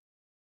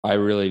 I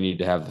really need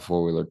to have the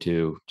 4-wheeler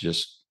too,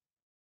 just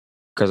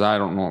because I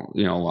don't know,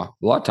 a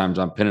lot of times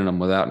I'm pinning them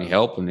without any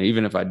help. And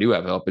even if I do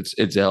have help, it's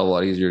a hell of a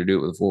lot easier to do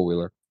it with a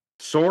 4-wheeler.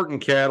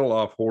 Sorting cattle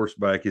off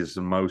horseback is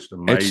the most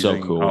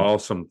amazing,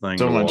 awesome thing.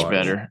 So much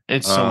better.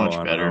 It's so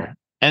much better.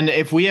 And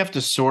if we have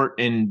to sort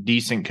in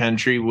decent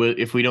country,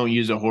 if we don't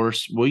use a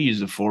horse, we'll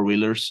use the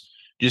 4-wheelers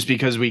just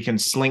because we can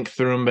slink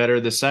through them better.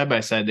 The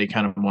side-by-side, they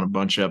kind of want to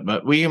bunch up,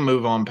 but we can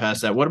move on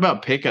past that. What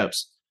about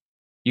pickups?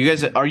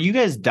 Are you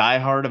guys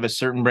diehard of a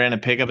certain brand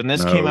of pickup? And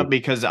this came up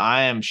because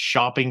I am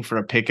shopping for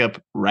a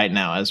pickup right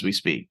now as we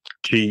speak.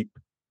 Cheap.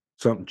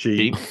 Something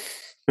cheap.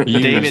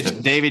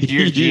 David,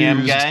 you're a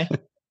GM guy?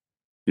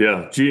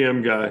 Yeah,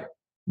 GM guy.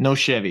 No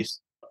Chevys.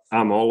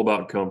 I'm all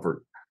about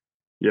comfort.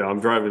 Yeah,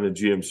 I'm driving the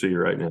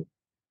GMC right now.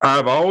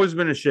 I've always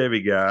been a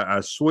Chevy guy.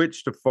 I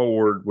switched to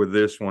Ford with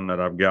this one that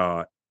I've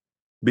got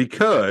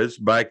because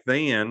back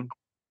then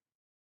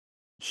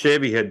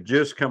Chevy had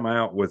just come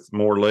out with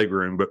more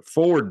legroom, but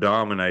Ford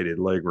dominated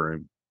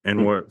legroom.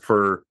 And what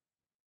for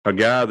a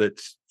guy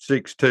that's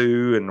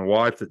 6'2" and a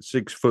wife that's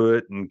 6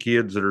 foot and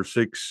kids that are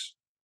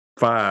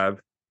 6'5",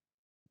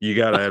 You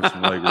got to have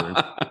some leg room.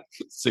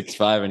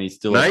 6'5", and he's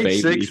still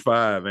Nate's a baby.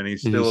 6'5", and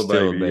he's still a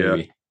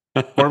baby.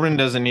 Yeah. Corbin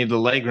doesn't need the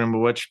leg room, but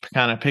which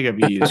kind of pickup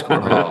you use,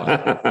 Corbin?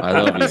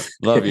 I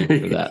love you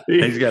for that.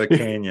 He's got a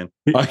canyon.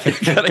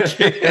 I've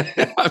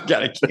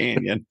got a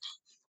canyon.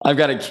 I've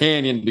got a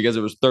canyon because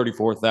it was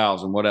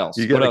 34,000. What else?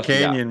 You got a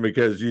canyon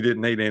because you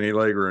didn't need any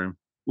leg room.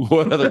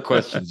 What other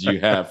questions do you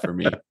have for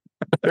me?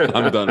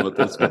 I'm done with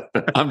this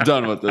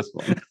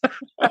one.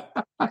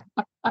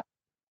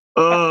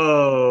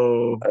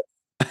 Oh,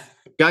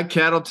 got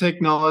cattle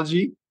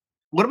technology.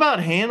 What about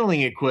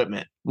handling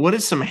equipment? What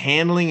is some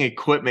handling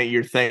equipment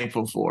you're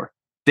thankful for?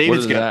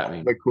 David's got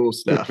the cool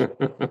stuff.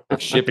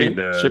 Shipping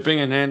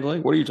and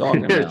handling. What are you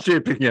talking about?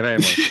 Shipping and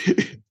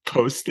handling.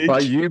 Postage. By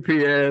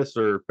UPS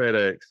or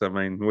FedEx. I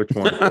mean, which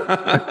one?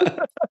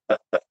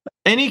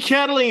 Any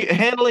cattle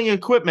handling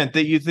equipment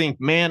that you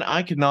think, man,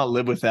 I could not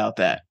live without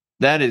that.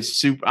 That is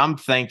super. I'm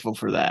thankful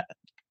for that.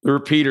 The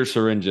repeater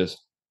syringes.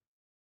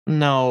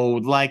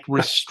 No, like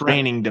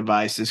restraining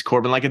devices,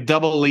 Corbin, like a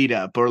double lead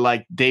up, or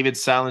like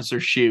David's silencer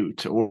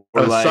shoot, or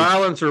a like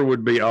silencer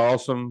would be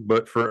awesome,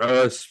 but for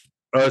us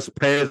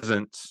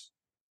peasants,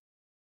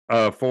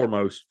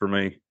 foremost for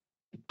me,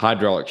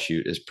 hydraulic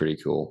shoot is pretty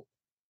cool.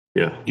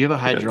 Yeah, you have a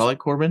hydraulic,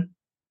 Corbin?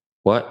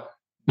 What?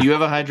 You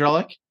have a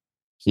hydraulic?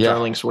 Yeah,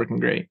 Starlink's working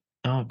great.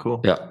 Oh, cool.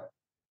 Yeah,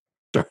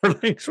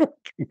 Starlink's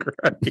working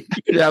great.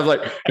 Yeah,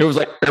 it was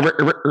like.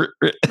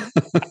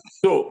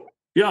 So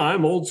yeah,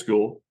 I'm old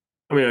school.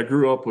 I mean, I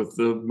grew up with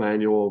the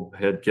manual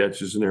head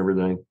catches and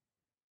everything.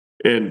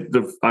 And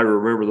I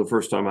remember the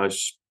first time I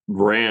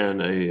ran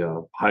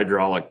a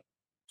hydraulic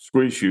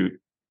squeeze chute.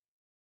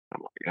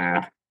 I'm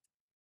like,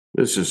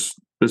 this is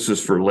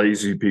for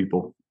lazy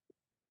people.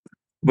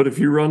 But if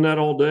you run that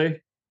all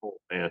day, oh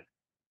man.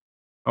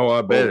 Oh,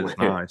 I bet it's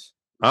nice.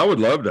 I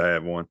would love to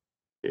have one.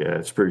 Yeah,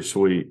 it's pretty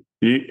sweet.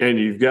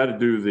 You've got to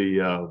do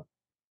the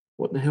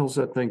what the hell's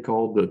that thing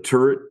called? The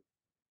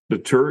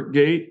turret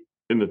gate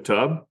in the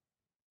tub.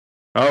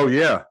 Oh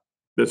yeah,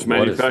 that's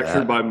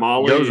manufactured by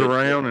Molly. Goes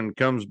around and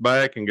comes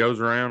back, and goes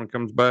around and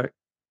comes back.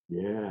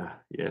 Yeah,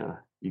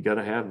 you got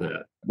to have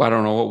that. I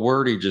don't know what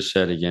word he just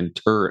said again.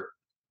 Turret.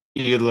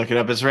 You could look it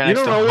up. It's right. You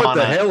don't know what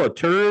the hell a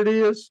turret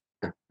is?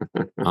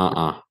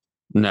 No,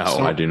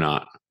 I do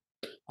not.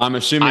 I'm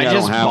assuming I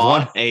don't have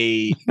one.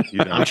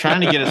 I'm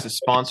trying to get us a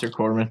sponsor,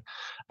 Corbin.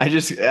 I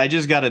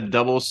just got a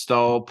double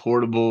stall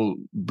portable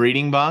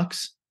breeding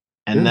box,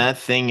 and that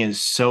thing is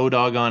so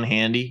doggone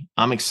handy.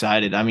 I'm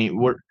excited. I mean,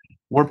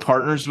 we're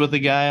partners with a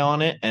guy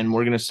on it, and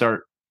we're going to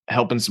start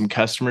helping some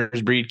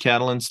customers breed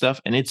cattle and stuff.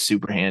 And it's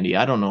super handy.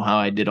 I don't know how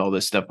I did all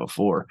this stuff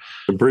before.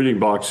 The breeding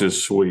box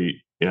is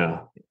sweet.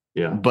 Yeah.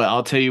 But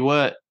I'll tell you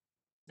what,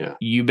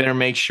 you better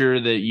make sure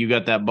that you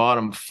got that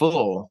bottom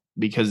full,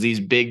 because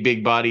these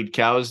big bodied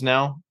cows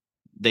now,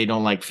 they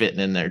don't like fitting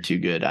in there too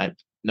good. I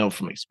know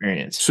from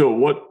experience. So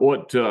what,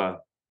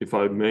 if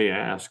I may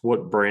ask,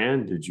 what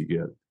brand did you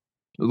get?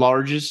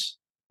 Larges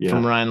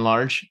from Ryan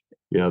Large.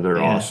 Yeah,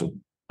 they're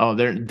awesome. Oh,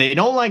 they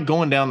don't like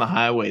going down the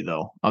highway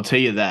though. I'll tell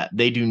you that.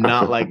 They do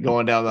not like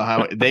going down the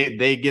highway.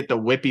 They get the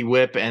whippy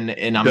whip and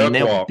I mean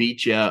they'll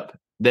beat you up.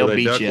 They'll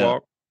beat you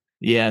up.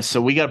 Yeah, so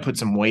we got to put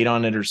some weight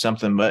on it or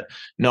something. But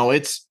no,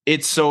 it's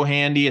so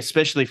handy,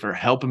 especially for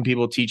helping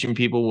people, teaching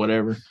people,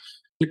 whatever.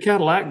 The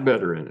cattle act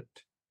better in it.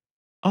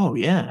 Oh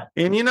yeah,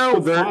 and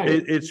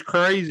it's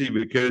crazy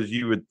because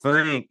you would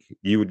think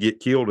you would get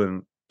killed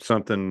in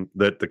something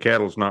that the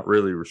cattle's not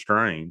really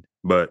restrained,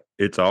 but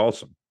it's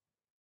awesome.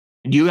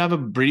 Do you have a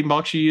breeding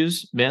box you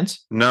use,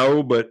 Vince?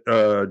 No, but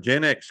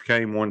Gen X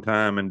came one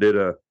time and did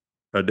a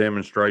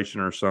demonstration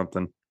or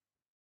something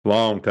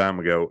long time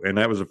ago, and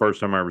that was the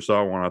first time I ever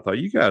saw one. I thought,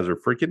 you guys are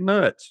freaking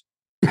nuts.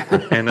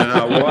 And then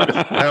I watched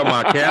how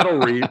my cattle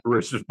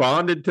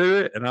responded to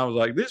it, and I was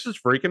like, this is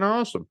freaking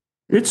awesome.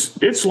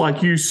 It's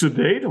like you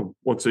sedate them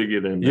once they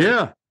get in there.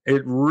 Yeah,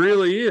 it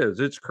really is.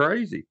 It's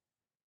crazy.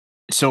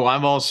 So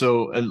I'm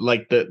also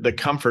like the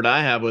comfort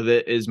I have with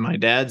it is my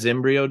dad's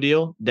embryo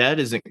deal. Dad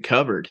isn't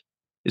covered.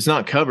 It's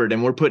not covered,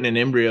 and we're putting in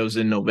embryos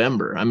in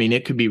November. I mean,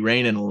 it could be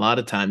raining a lot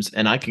of times,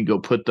 and I can go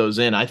put those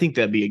in. I think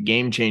that'd be a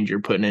game changer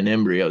putting in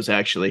embryos,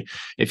 actually.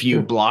 If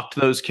you blocked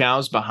those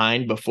cows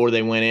behind before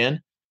they went in,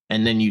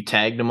 and then you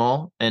tagged them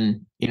all,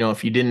 and,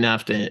 if you didn't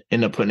have to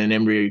end up putting an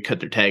embryo, you cut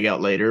their tag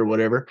out later or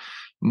whatever.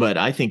 But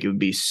I think it would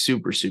be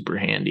super, super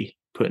handy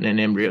putting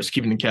in embryos,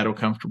 keeping the cattle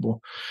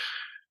comfortable.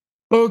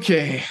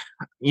 Okay,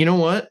 you know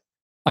what?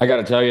 I got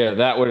to tell you,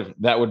 that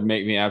would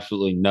make me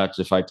absolutely nuts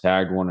if I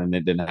tagged one and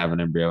it didn't have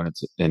an embryo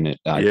in it.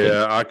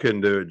 I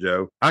couldn't do it,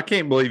 Joe. I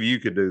can't believe you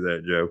could do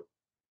that, Joe.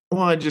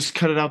 Well, I just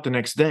cut it out the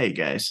next day,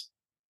 guys.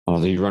 Oh,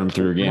 then you run them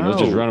through again. No.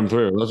 Let's just run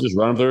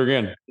them through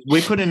again.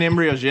 We put in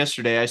embryos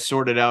yesterday. I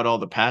sorted out all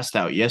the passed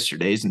out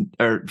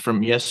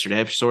from yesterday.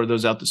 I've sorted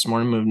those out this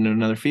morning, moving to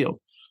another field.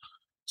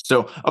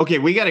 So, okay,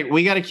 we got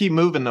to keep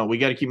moving though. We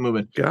got to keep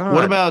moving. God,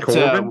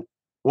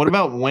 what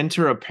about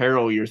winter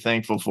apparel you're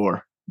thankful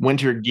for?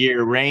 Winter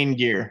gear, rain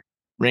gear.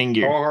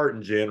 Carhartt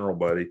in general,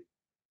 buddy.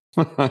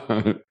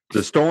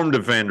 The Storm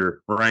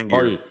Defender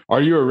Wrangler.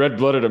 Are you a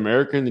red-blooded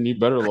American? Then you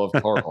better love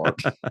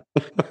Carhartt.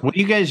 What do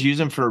you guys use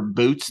them for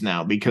boots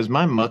now? Because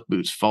my muck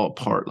boots fall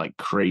apart like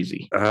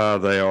crazy.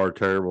 They are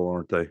terrible,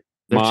 aren't they?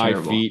 My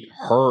feet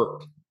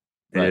hurt.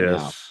 Right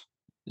now.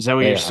 Is that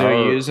what you're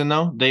still using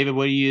though, David?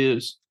 What do you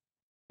use?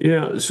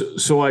 Yeah,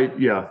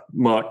 so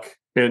Muck,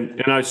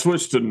 and I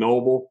switched to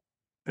Noble,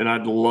 and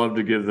I'd love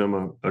to give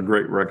them a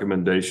great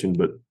recommendation,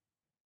 but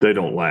they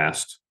don't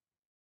last.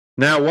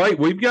 Now, wait,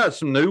 we've got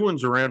some new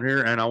ones around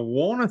here, and I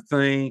want to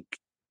think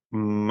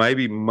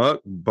maybe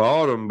Muck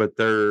bought them, but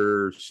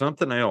they're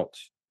something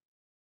else.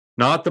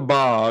 Not the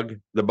Bog.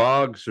 The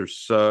Bogs are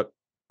suck.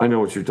 I know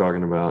what you're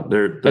talking about.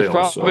 That's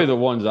probably the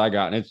ones I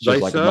got, and it's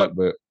just like a Muck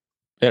boot.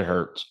 It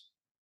hurts.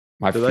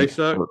 Do they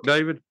suck,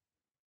 David?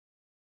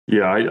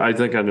 Yeah, I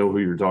think I know who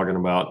you're talking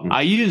about.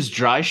 I used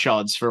Dry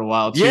Shods for a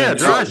while too. Yeah,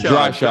 Dry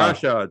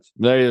Shods.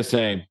 They're the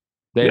same.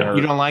 They hurt.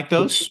 You don't like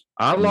those?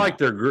 I like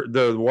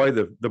the way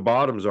the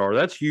bottoms are.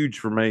 That's huge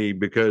for me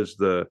because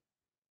the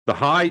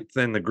height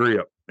and the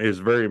grip is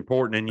very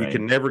important, and you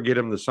can never get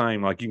them the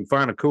same. Like you can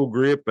find a cool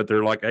grip, but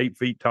they're like 8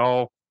 feet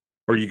tall,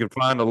 or you can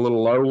find a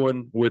little low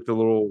one with a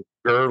little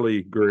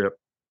girly grip.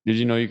 Did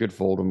you know you could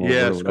fold them?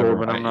 Yes,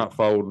 Corbin. I'm not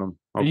folding them.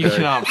 Okay. You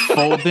cannot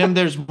fold them.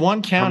 There's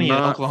one county in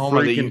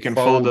Oklahoma that you can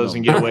fold those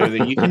and get away with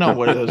it. You cannot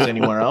wear those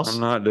anywhere else.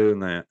 I'm not doing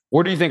that.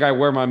 Where do you think I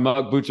wear my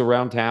Muck boots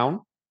around town?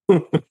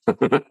 No,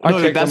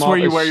 that's where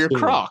you wear your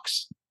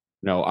Crocs.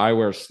 No, I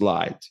wear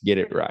slides. Get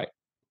it right.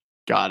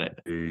 Got it.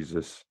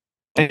 Jesus.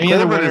 Any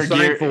other winter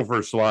gear? Thankful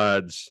for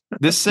slides.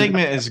 This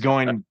segment is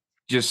going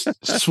just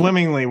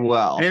swimmingly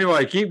well.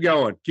 Anyway, keep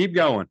going. Keep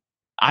going.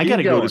 I got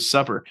to go to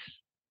supper.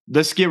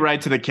 Let's get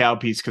right to the cow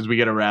piece because we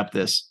got to wrap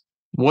this.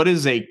 What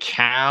is a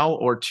cow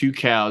or two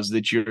cows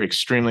that you're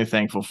extremely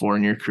thankful for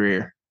in your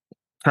career?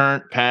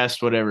 Current,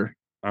 past, whatever.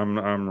 I'm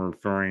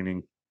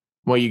refraining.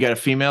 Well, you got a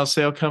female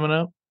sale coming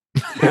up?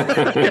 I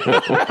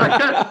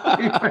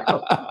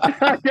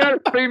got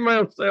a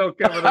female sale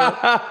coming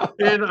up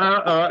in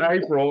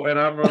April, and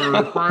I'm going to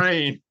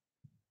refrain.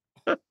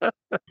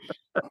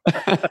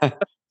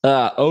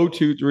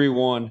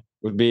 0231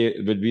 would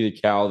be the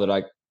cow that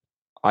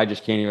I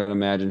just can't even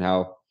imagine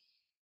how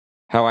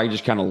I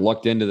just kind of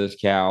lucked into this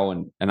cow,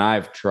 and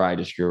I've tried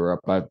to screw her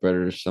up. I've bred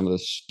her some of the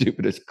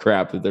stupidest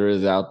crap that there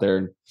is out there,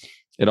 and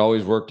it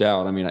always worked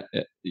out. I mean,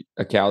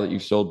 a cow that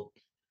you've sold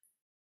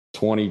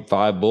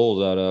 25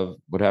 bulls out of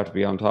would have to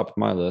be on top of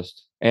my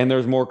list, and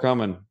there's more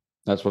coming.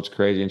 That's what's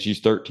crazy. And she's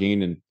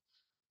 13,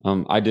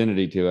 and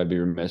Identity too. I'd be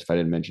remiss if I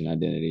didn't mention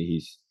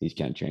Identity. He's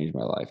kind of changed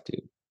my life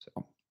too.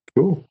 So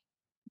cool.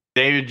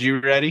 David, you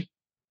ready?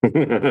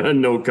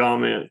 No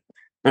comment.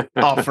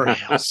 Oh, for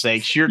hell's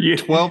sakes. You're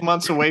 12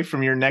 months away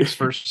from your next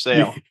first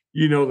sale.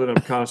 You know that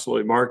I'm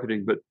constantly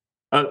marketing, but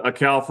a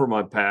cow for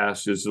my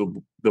past is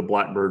the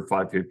Blackbird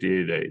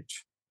 558H.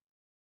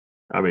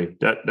 I mean,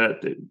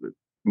 that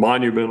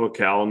monumental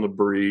cow in the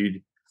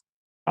breed.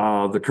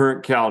 The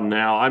current cow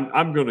now,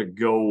 I'm going to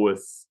go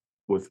with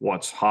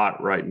what's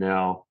hot right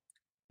now,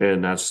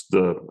 and that's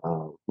the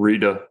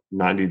Rita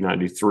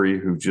 9093,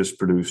 who just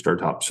produced our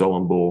top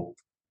selling bull.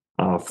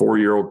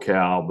 4-year-old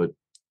cow, but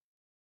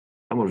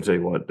I'm going to tell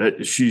you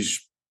what,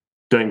 she's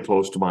dang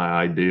close to my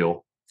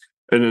ideal.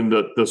 And then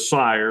the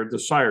sire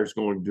is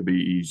going to be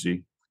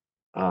easy.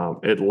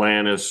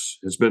 Atlantis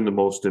has been the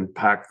most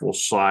impactful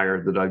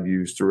sire that I've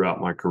used throughout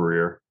my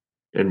career,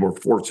 and we're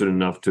fortunate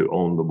enough to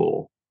own the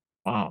bull.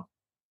 Wow.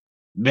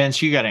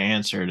 Vince, you got to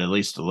answer it at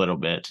least a little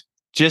bit.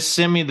 Just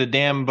send me the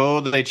damn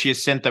bull that you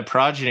sent the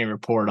progeny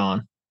report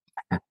on.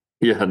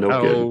 Yeah,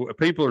 no kidding.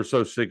 People are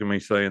so sick of me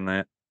saying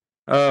that.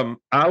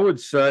 I would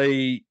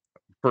say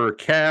for a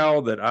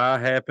cow that I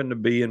happen to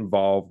be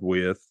involved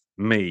with,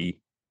 me,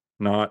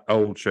 not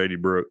old Shady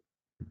Brook,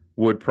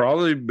 would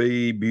probably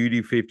be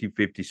Beauty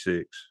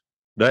 5056.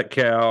 That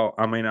cow,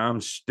 I mean, I'm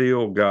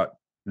still got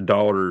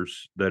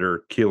daughters that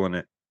are killing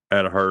it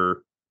out of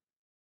her,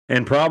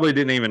 and probably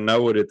didn't even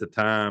know it at the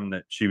time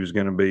that she was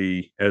going to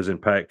be as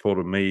impactful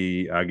to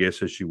me, I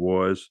guess, as she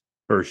was,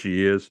 or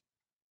she is.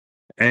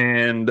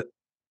 And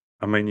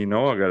I mean,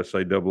 I got to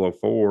say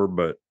 004,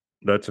 but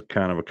that's a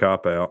kind of a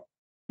cop out.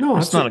 No,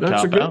 that's not a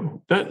cop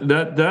out.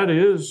 That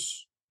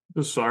is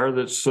the sire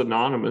that's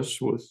synonymous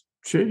with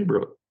Shady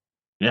Brook.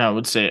 Yeah, I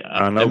would say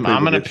I'm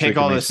going to pick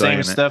all the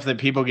same stuff that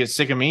people get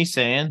sick of me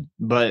saying,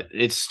 but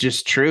it's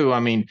just true. I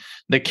mean,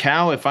 the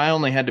cow, if I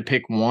only had to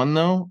pick one,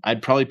 though,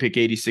 I'd probably pick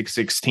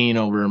 8616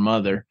 over her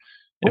mother.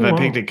 If I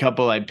picked a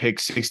couple, I'd pick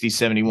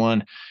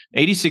 6071.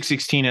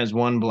 8616 has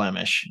one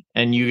blemish,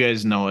 and you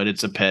guys know it.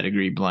 It's a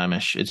pedigree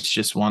blemish. It's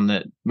just one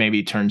that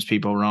maybe turns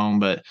people wrong,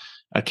 but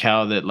a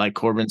cow that, like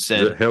Corbin said...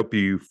 Does it help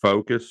you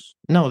focus?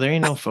 No, there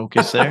ain't no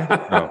focus there.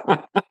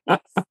 Oh.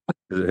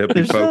 Does it help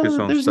you focus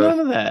on there's stuff? There's none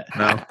of that.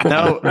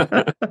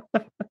 No.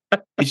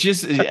 It's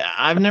just,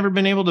 I've never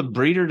been able to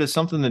breed her to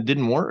something that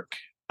didn't work.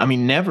 I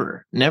mean,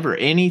 never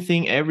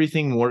anything,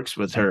 everything works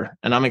with her.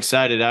 And I'm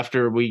excited.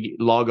 After we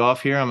log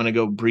off here, I'm going to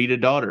go breed a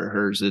daughter of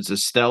hers. It's a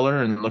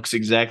Stellar and looks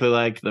exactly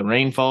like the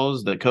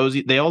Rainfalls, the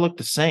Cozy. They all look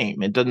the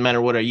same. It doesn't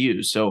matter what I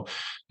use. So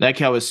that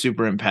cow is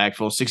super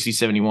impactful.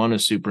 6071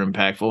 is super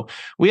impactful.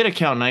 We had a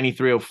cow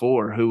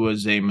 9304 who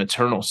was a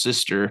maternal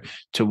sister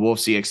to Wolf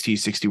CXT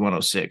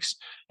 6106.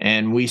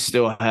 And we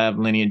still have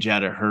lineage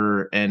out of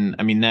her. And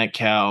I mean, that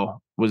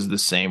cow was the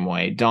same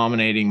way,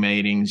 dominating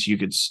matings.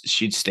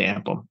 She'd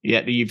stamp them.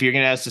 Yeah, if you're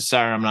gonna ask the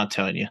sire, I'm not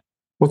telling you.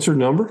 What's her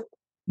number?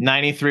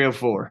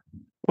 9304.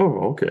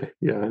 Oh, okay.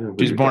 Yeah, I know.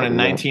 She was born in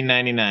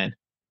 1999.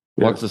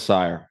 Yeah. What's the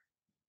sire?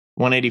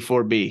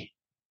 184B.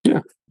 Yeah,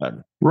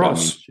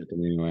 Russ.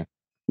 Anyway.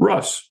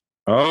 Russ.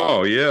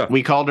 Oh yeah,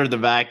 we called her the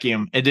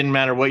vacuum. It didn't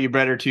matter what you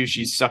bred her to;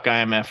 she'd suck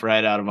IMF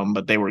right out of them.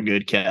 But they were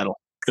good cattle.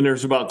 And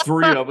there's about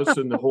 3 of us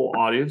in the whole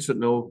audience that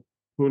know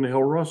who in the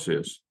hell Russ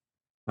is.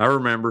 I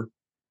remember.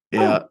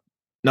 Yeah.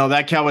 No,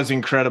 that cow was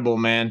incredible,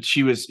 man.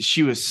 She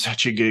was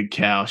such a good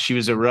cow. She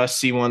was a Russ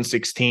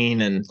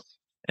C116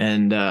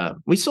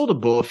 and we sold a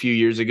bull a few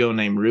years ago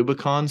named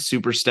Rubicon,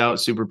 super stout,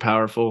 super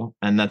powerful,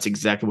 and that's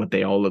exactly what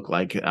they all look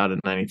like out of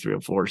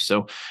 9304.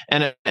 So,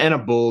 and a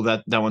bull,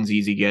 that one's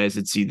easy, guys.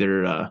 It's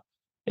either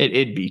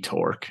it'd be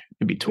Torque.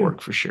 It'd be Torque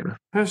for sure.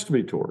 Has to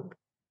be Torque.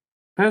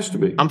 Has to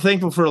be. I'm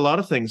thankful for a lot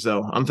of things,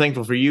 though. I'm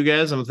thankful for you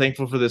guys. I'm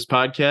thankful for this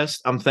podcast.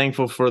 I'm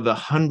thankful for the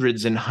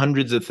hundreds and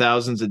hundreds of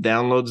thousands of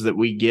downloads that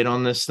we get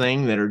on this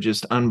thing that are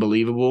just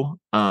unbelievable.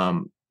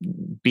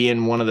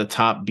 Being one of the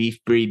top beef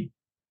breed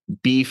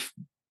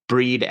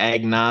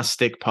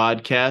agnostic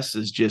podcasts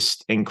is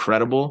just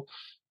incredible.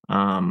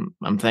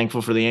 I'm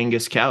thankful for the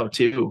Angus cow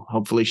too.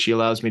 Hopefully she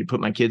allows me to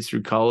put my kids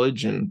through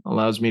college and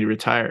allows me to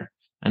retire.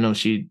 I know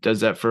she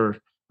does that for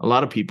a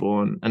lot of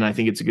people, and I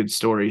think it's a good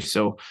story.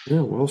 So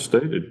yeah, well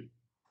stated.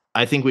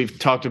 I think we've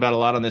talked about a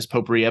lot on this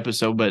potpourri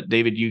episode, but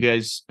David, you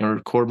guys, or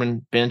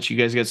Corbin, Bench, you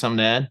guys got something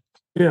to add?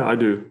 Yeah, I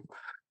do.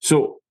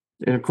 So,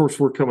 and of course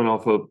we're coming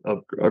off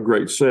a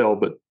great sale,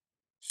 but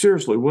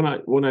seriously,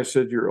 when I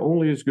said you're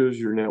only as good as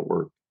your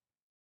network,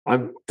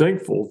 I'm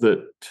thankful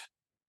that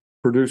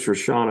producer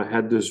Shauna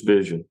had this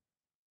vision,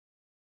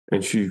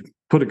 and she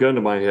put a gun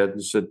to my head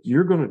and said,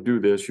 you're going to do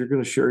this. You're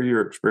going to share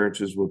your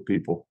experiences with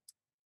people.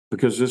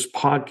 Because this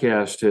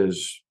podcast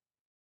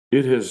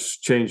has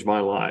changed my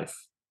life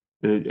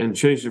and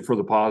changed it for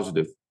the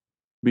positive,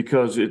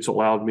 because it's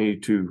allowed me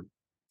to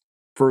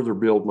further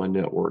build my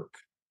network.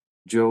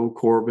 Joe,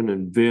 Corbin,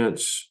 and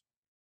Vince,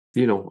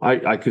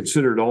 I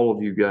considered all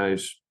of you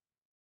guys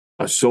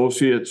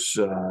associates,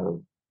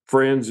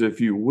 friends,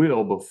 if you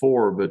will,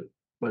 before, but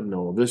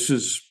no, this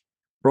has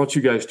brought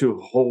you guys to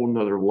a whole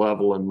nother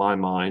level in my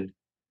mind.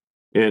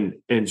 And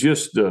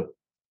just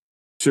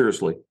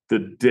seriously,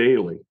 the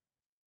daily.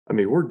 I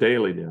mean, we're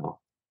daily now.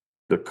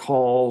 The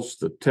calls,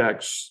 the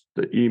texts,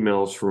 the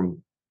emails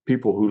from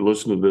people who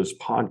listen to this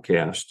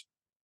podcast.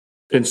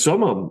 And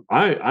some of them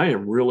I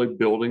am really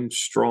building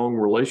strong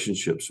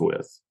relationships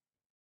with.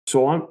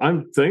 So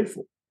I'm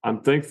thankful.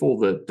 I'm thankful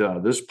that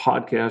this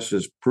podcast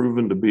has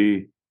proven to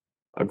be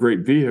a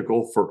great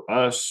vehicle for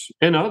us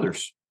and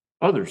others.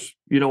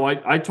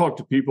 I talk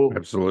to people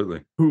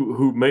absolutely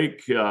who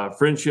make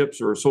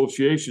friendships or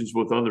associations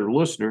with other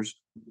listeners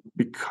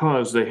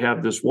because they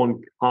have this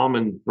one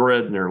common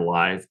thread in their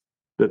life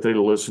that they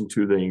listen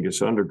to the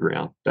Angus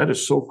Underground. That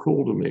is so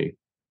cool to me.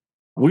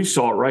 We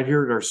saw it right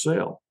here at our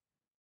sale.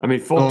 I mean,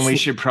 folks, we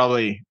should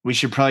probably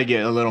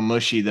get a little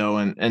mushy though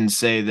and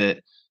say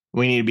that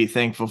we need to be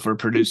thankful for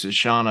producer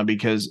Shauna,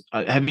 because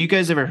have you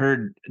guys ever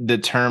heard the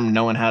term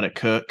knowing how to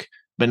cook,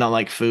 but not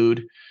like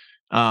food?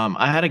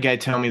 I had a guy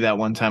tell me that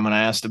one time when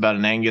I asked about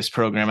an Angus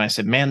program. I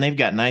said, man, they've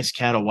got nice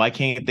cattle. Why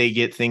can't they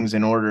get things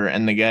in order?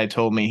 And the guy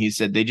told me, he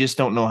said, they just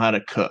don't know how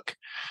to cook.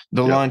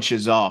 The lunch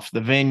is off.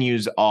 The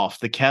venue's off.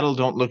 The cattle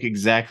don't look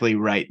exactly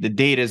right. The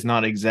data is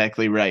not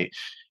exactly right.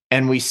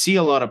 And we see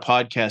a lot of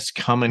podcasts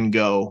come and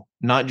go,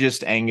 not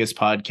just Angus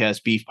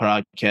podcasts, beef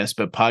podcasts,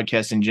 but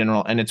podcasts in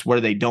general. And it's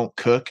where they don't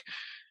cook.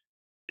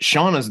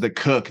 Shauna's the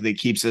cook that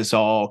keeps us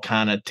all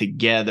kind of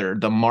together.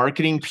 The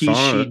marketing piece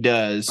she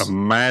does, a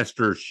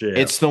master chef.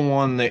 It's the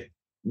one that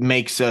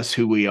makes us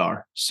who we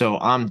are. So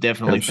I'm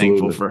definitely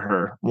thankful for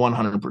her.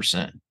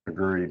 100%.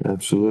 Agreed.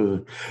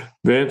 Absolutely.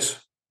 Vince?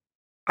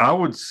 I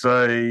would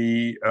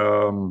say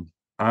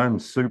I'm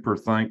super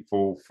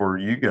thankful for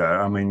you guys.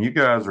 I mean, you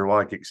guys are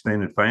like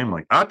extended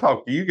family. I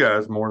talk to you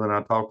guys more than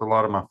I talk to a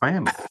lot of my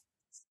family.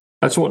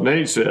 That's what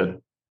Nate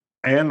said.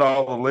 And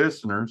all the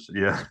listeners.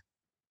 Yeah.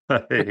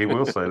 He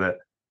will say that.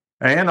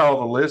 And all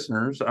the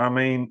listeners. I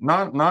mean,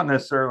 not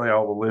necessarily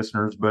all the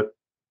listeners, but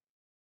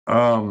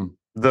the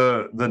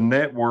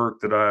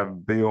network that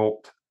I've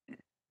built,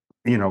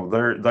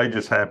 they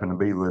just happen to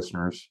be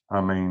listeners.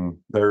 I mean,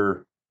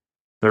 they're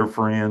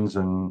friends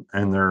and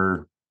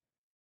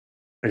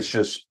it's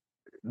just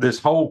this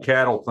whole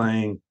cattle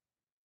thing,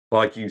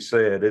 like you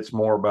said, it's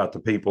more about the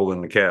people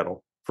than the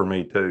cattle for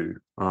me too.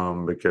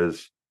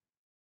 Because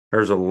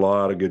there's a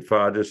lot of good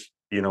fight.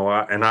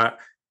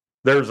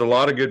 there's a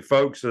lot of good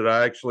folks that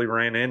I actually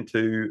ran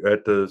into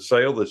at the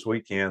sale this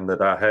weekend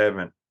that I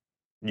haven't,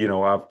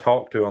 I've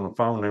talked to on the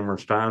phone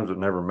numerous times but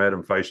never met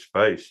them face to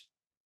face.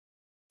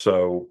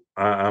 So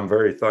I'm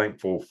very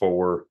thankful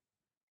for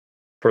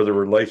the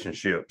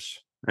relationships,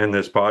 and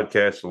this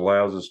podcast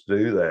allows us to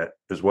do that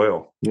as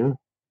well. Yeah.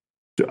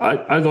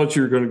 I thought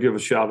you were going to give a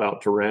shout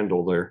out to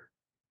Randall there.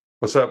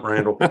 What's up,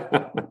 Randall?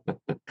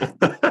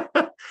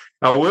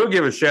 I will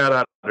give a shout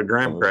out to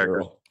Graham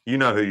Cracker. You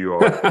know who you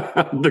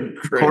are.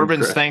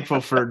 Corbin's thankful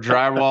for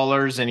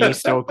drywallers in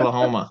East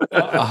Oklahoma.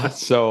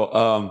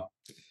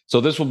 So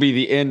this will be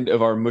the end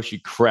of our mushy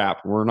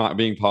crap. We're not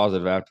being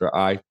positive after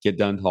I get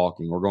done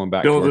talking. We're going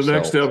back. No, the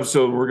next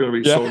episode we're going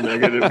to be so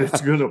negative.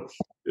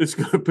 It's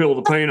gonna peel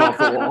the paint off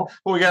the wall.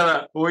 We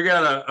gotta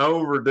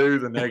overdo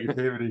the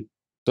negativity.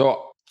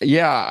 So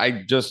yeah,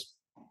 I just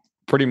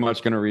pretty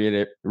much going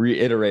to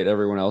reiterate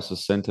everyone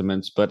else's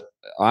sentiments, but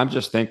I'm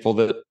just thankful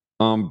that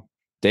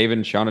David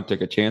and Shauna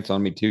took a chance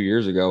on me 2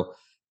 years ago.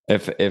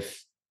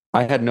 If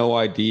I had no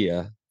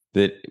idea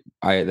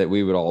that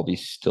we would all be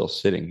still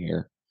sitting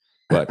here,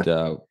 but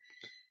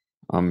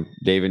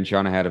David and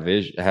Shauna had a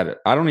vision.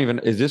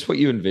 Is this what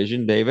you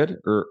envisioned, David?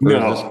 Or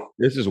no,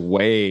 this is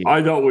way.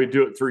 I thought we'd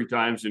do it 3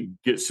 times and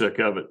get sick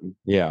of it.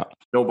 Yeah,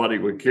 nobody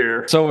would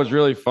care. So what's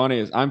really funny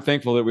is I'm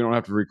thankful that we don't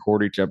have to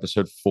record each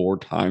episode 4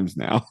 times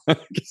now.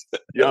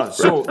 Yeah,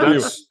 so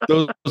that's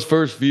those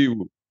first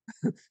few.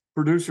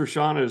 Producer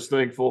Shauna is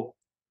thankful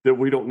that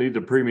we don't need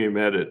the premium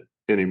edit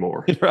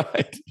anymore.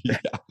 Right? Yeah.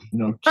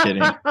 No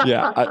kidding.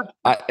 Yeah,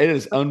 it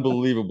is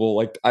unbelievable.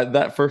 Like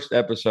that first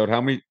episode,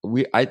 I'm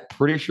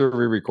pretty sure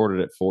we recorded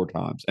it 4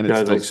 times, and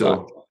it's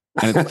still sucked.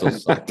 And it still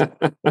sucked.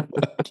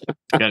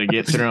 Got to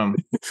get through them.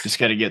 Just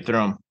got to get through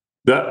them.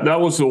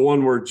 That was the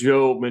one where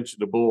Joe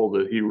mentioned a bull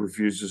that he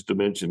refuses to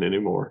mention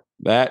anymore.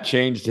 That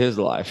changed his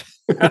life.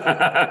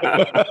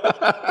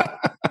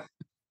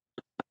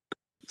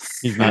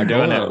 He's not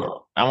doing it.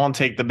 I won't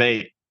take the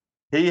bait.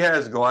 He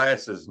has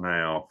glasses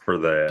now for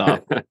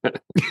that.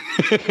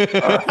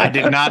 I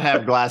did not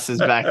have glasses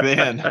back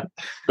then.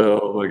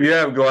 Oh, you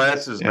have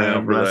glasses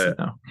now for that.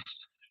 Now.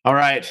 All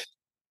right.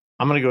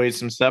 I'm going to go eat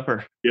some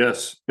supper.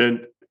 Yes.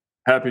 And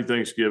happy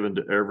Thanksgiving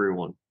to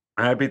everyone.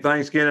 Happy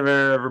Thanksgiving,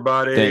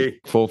 everybody.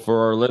 Thankful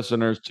for our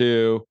listeners,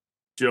 too.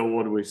 Joe,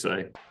 what do we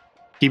say?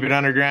 Keep it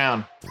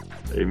underground.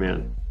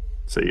 Amen.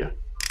 See ya.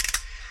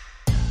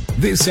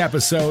 This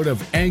episode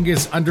of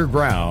Angus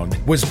Underground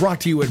was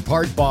brought to you in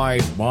part by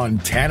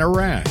Montana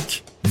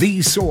Ranch,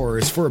 the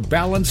source for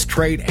balanced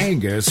trait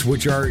Angus,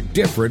 which are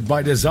different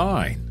by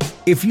design.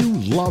 If you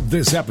love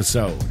this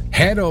episode,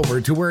 head over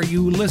to where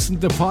you listen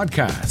to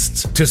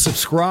podcasts to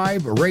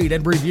subscribe, rate,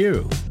 and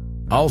review.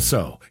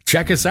 Also,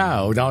 check us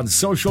out on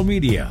social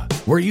media,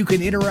 where you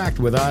can interact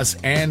with us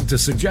and to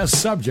suggest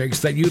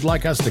subjects that you'd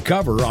like us to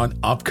cover on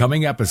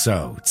upcoming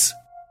episodes.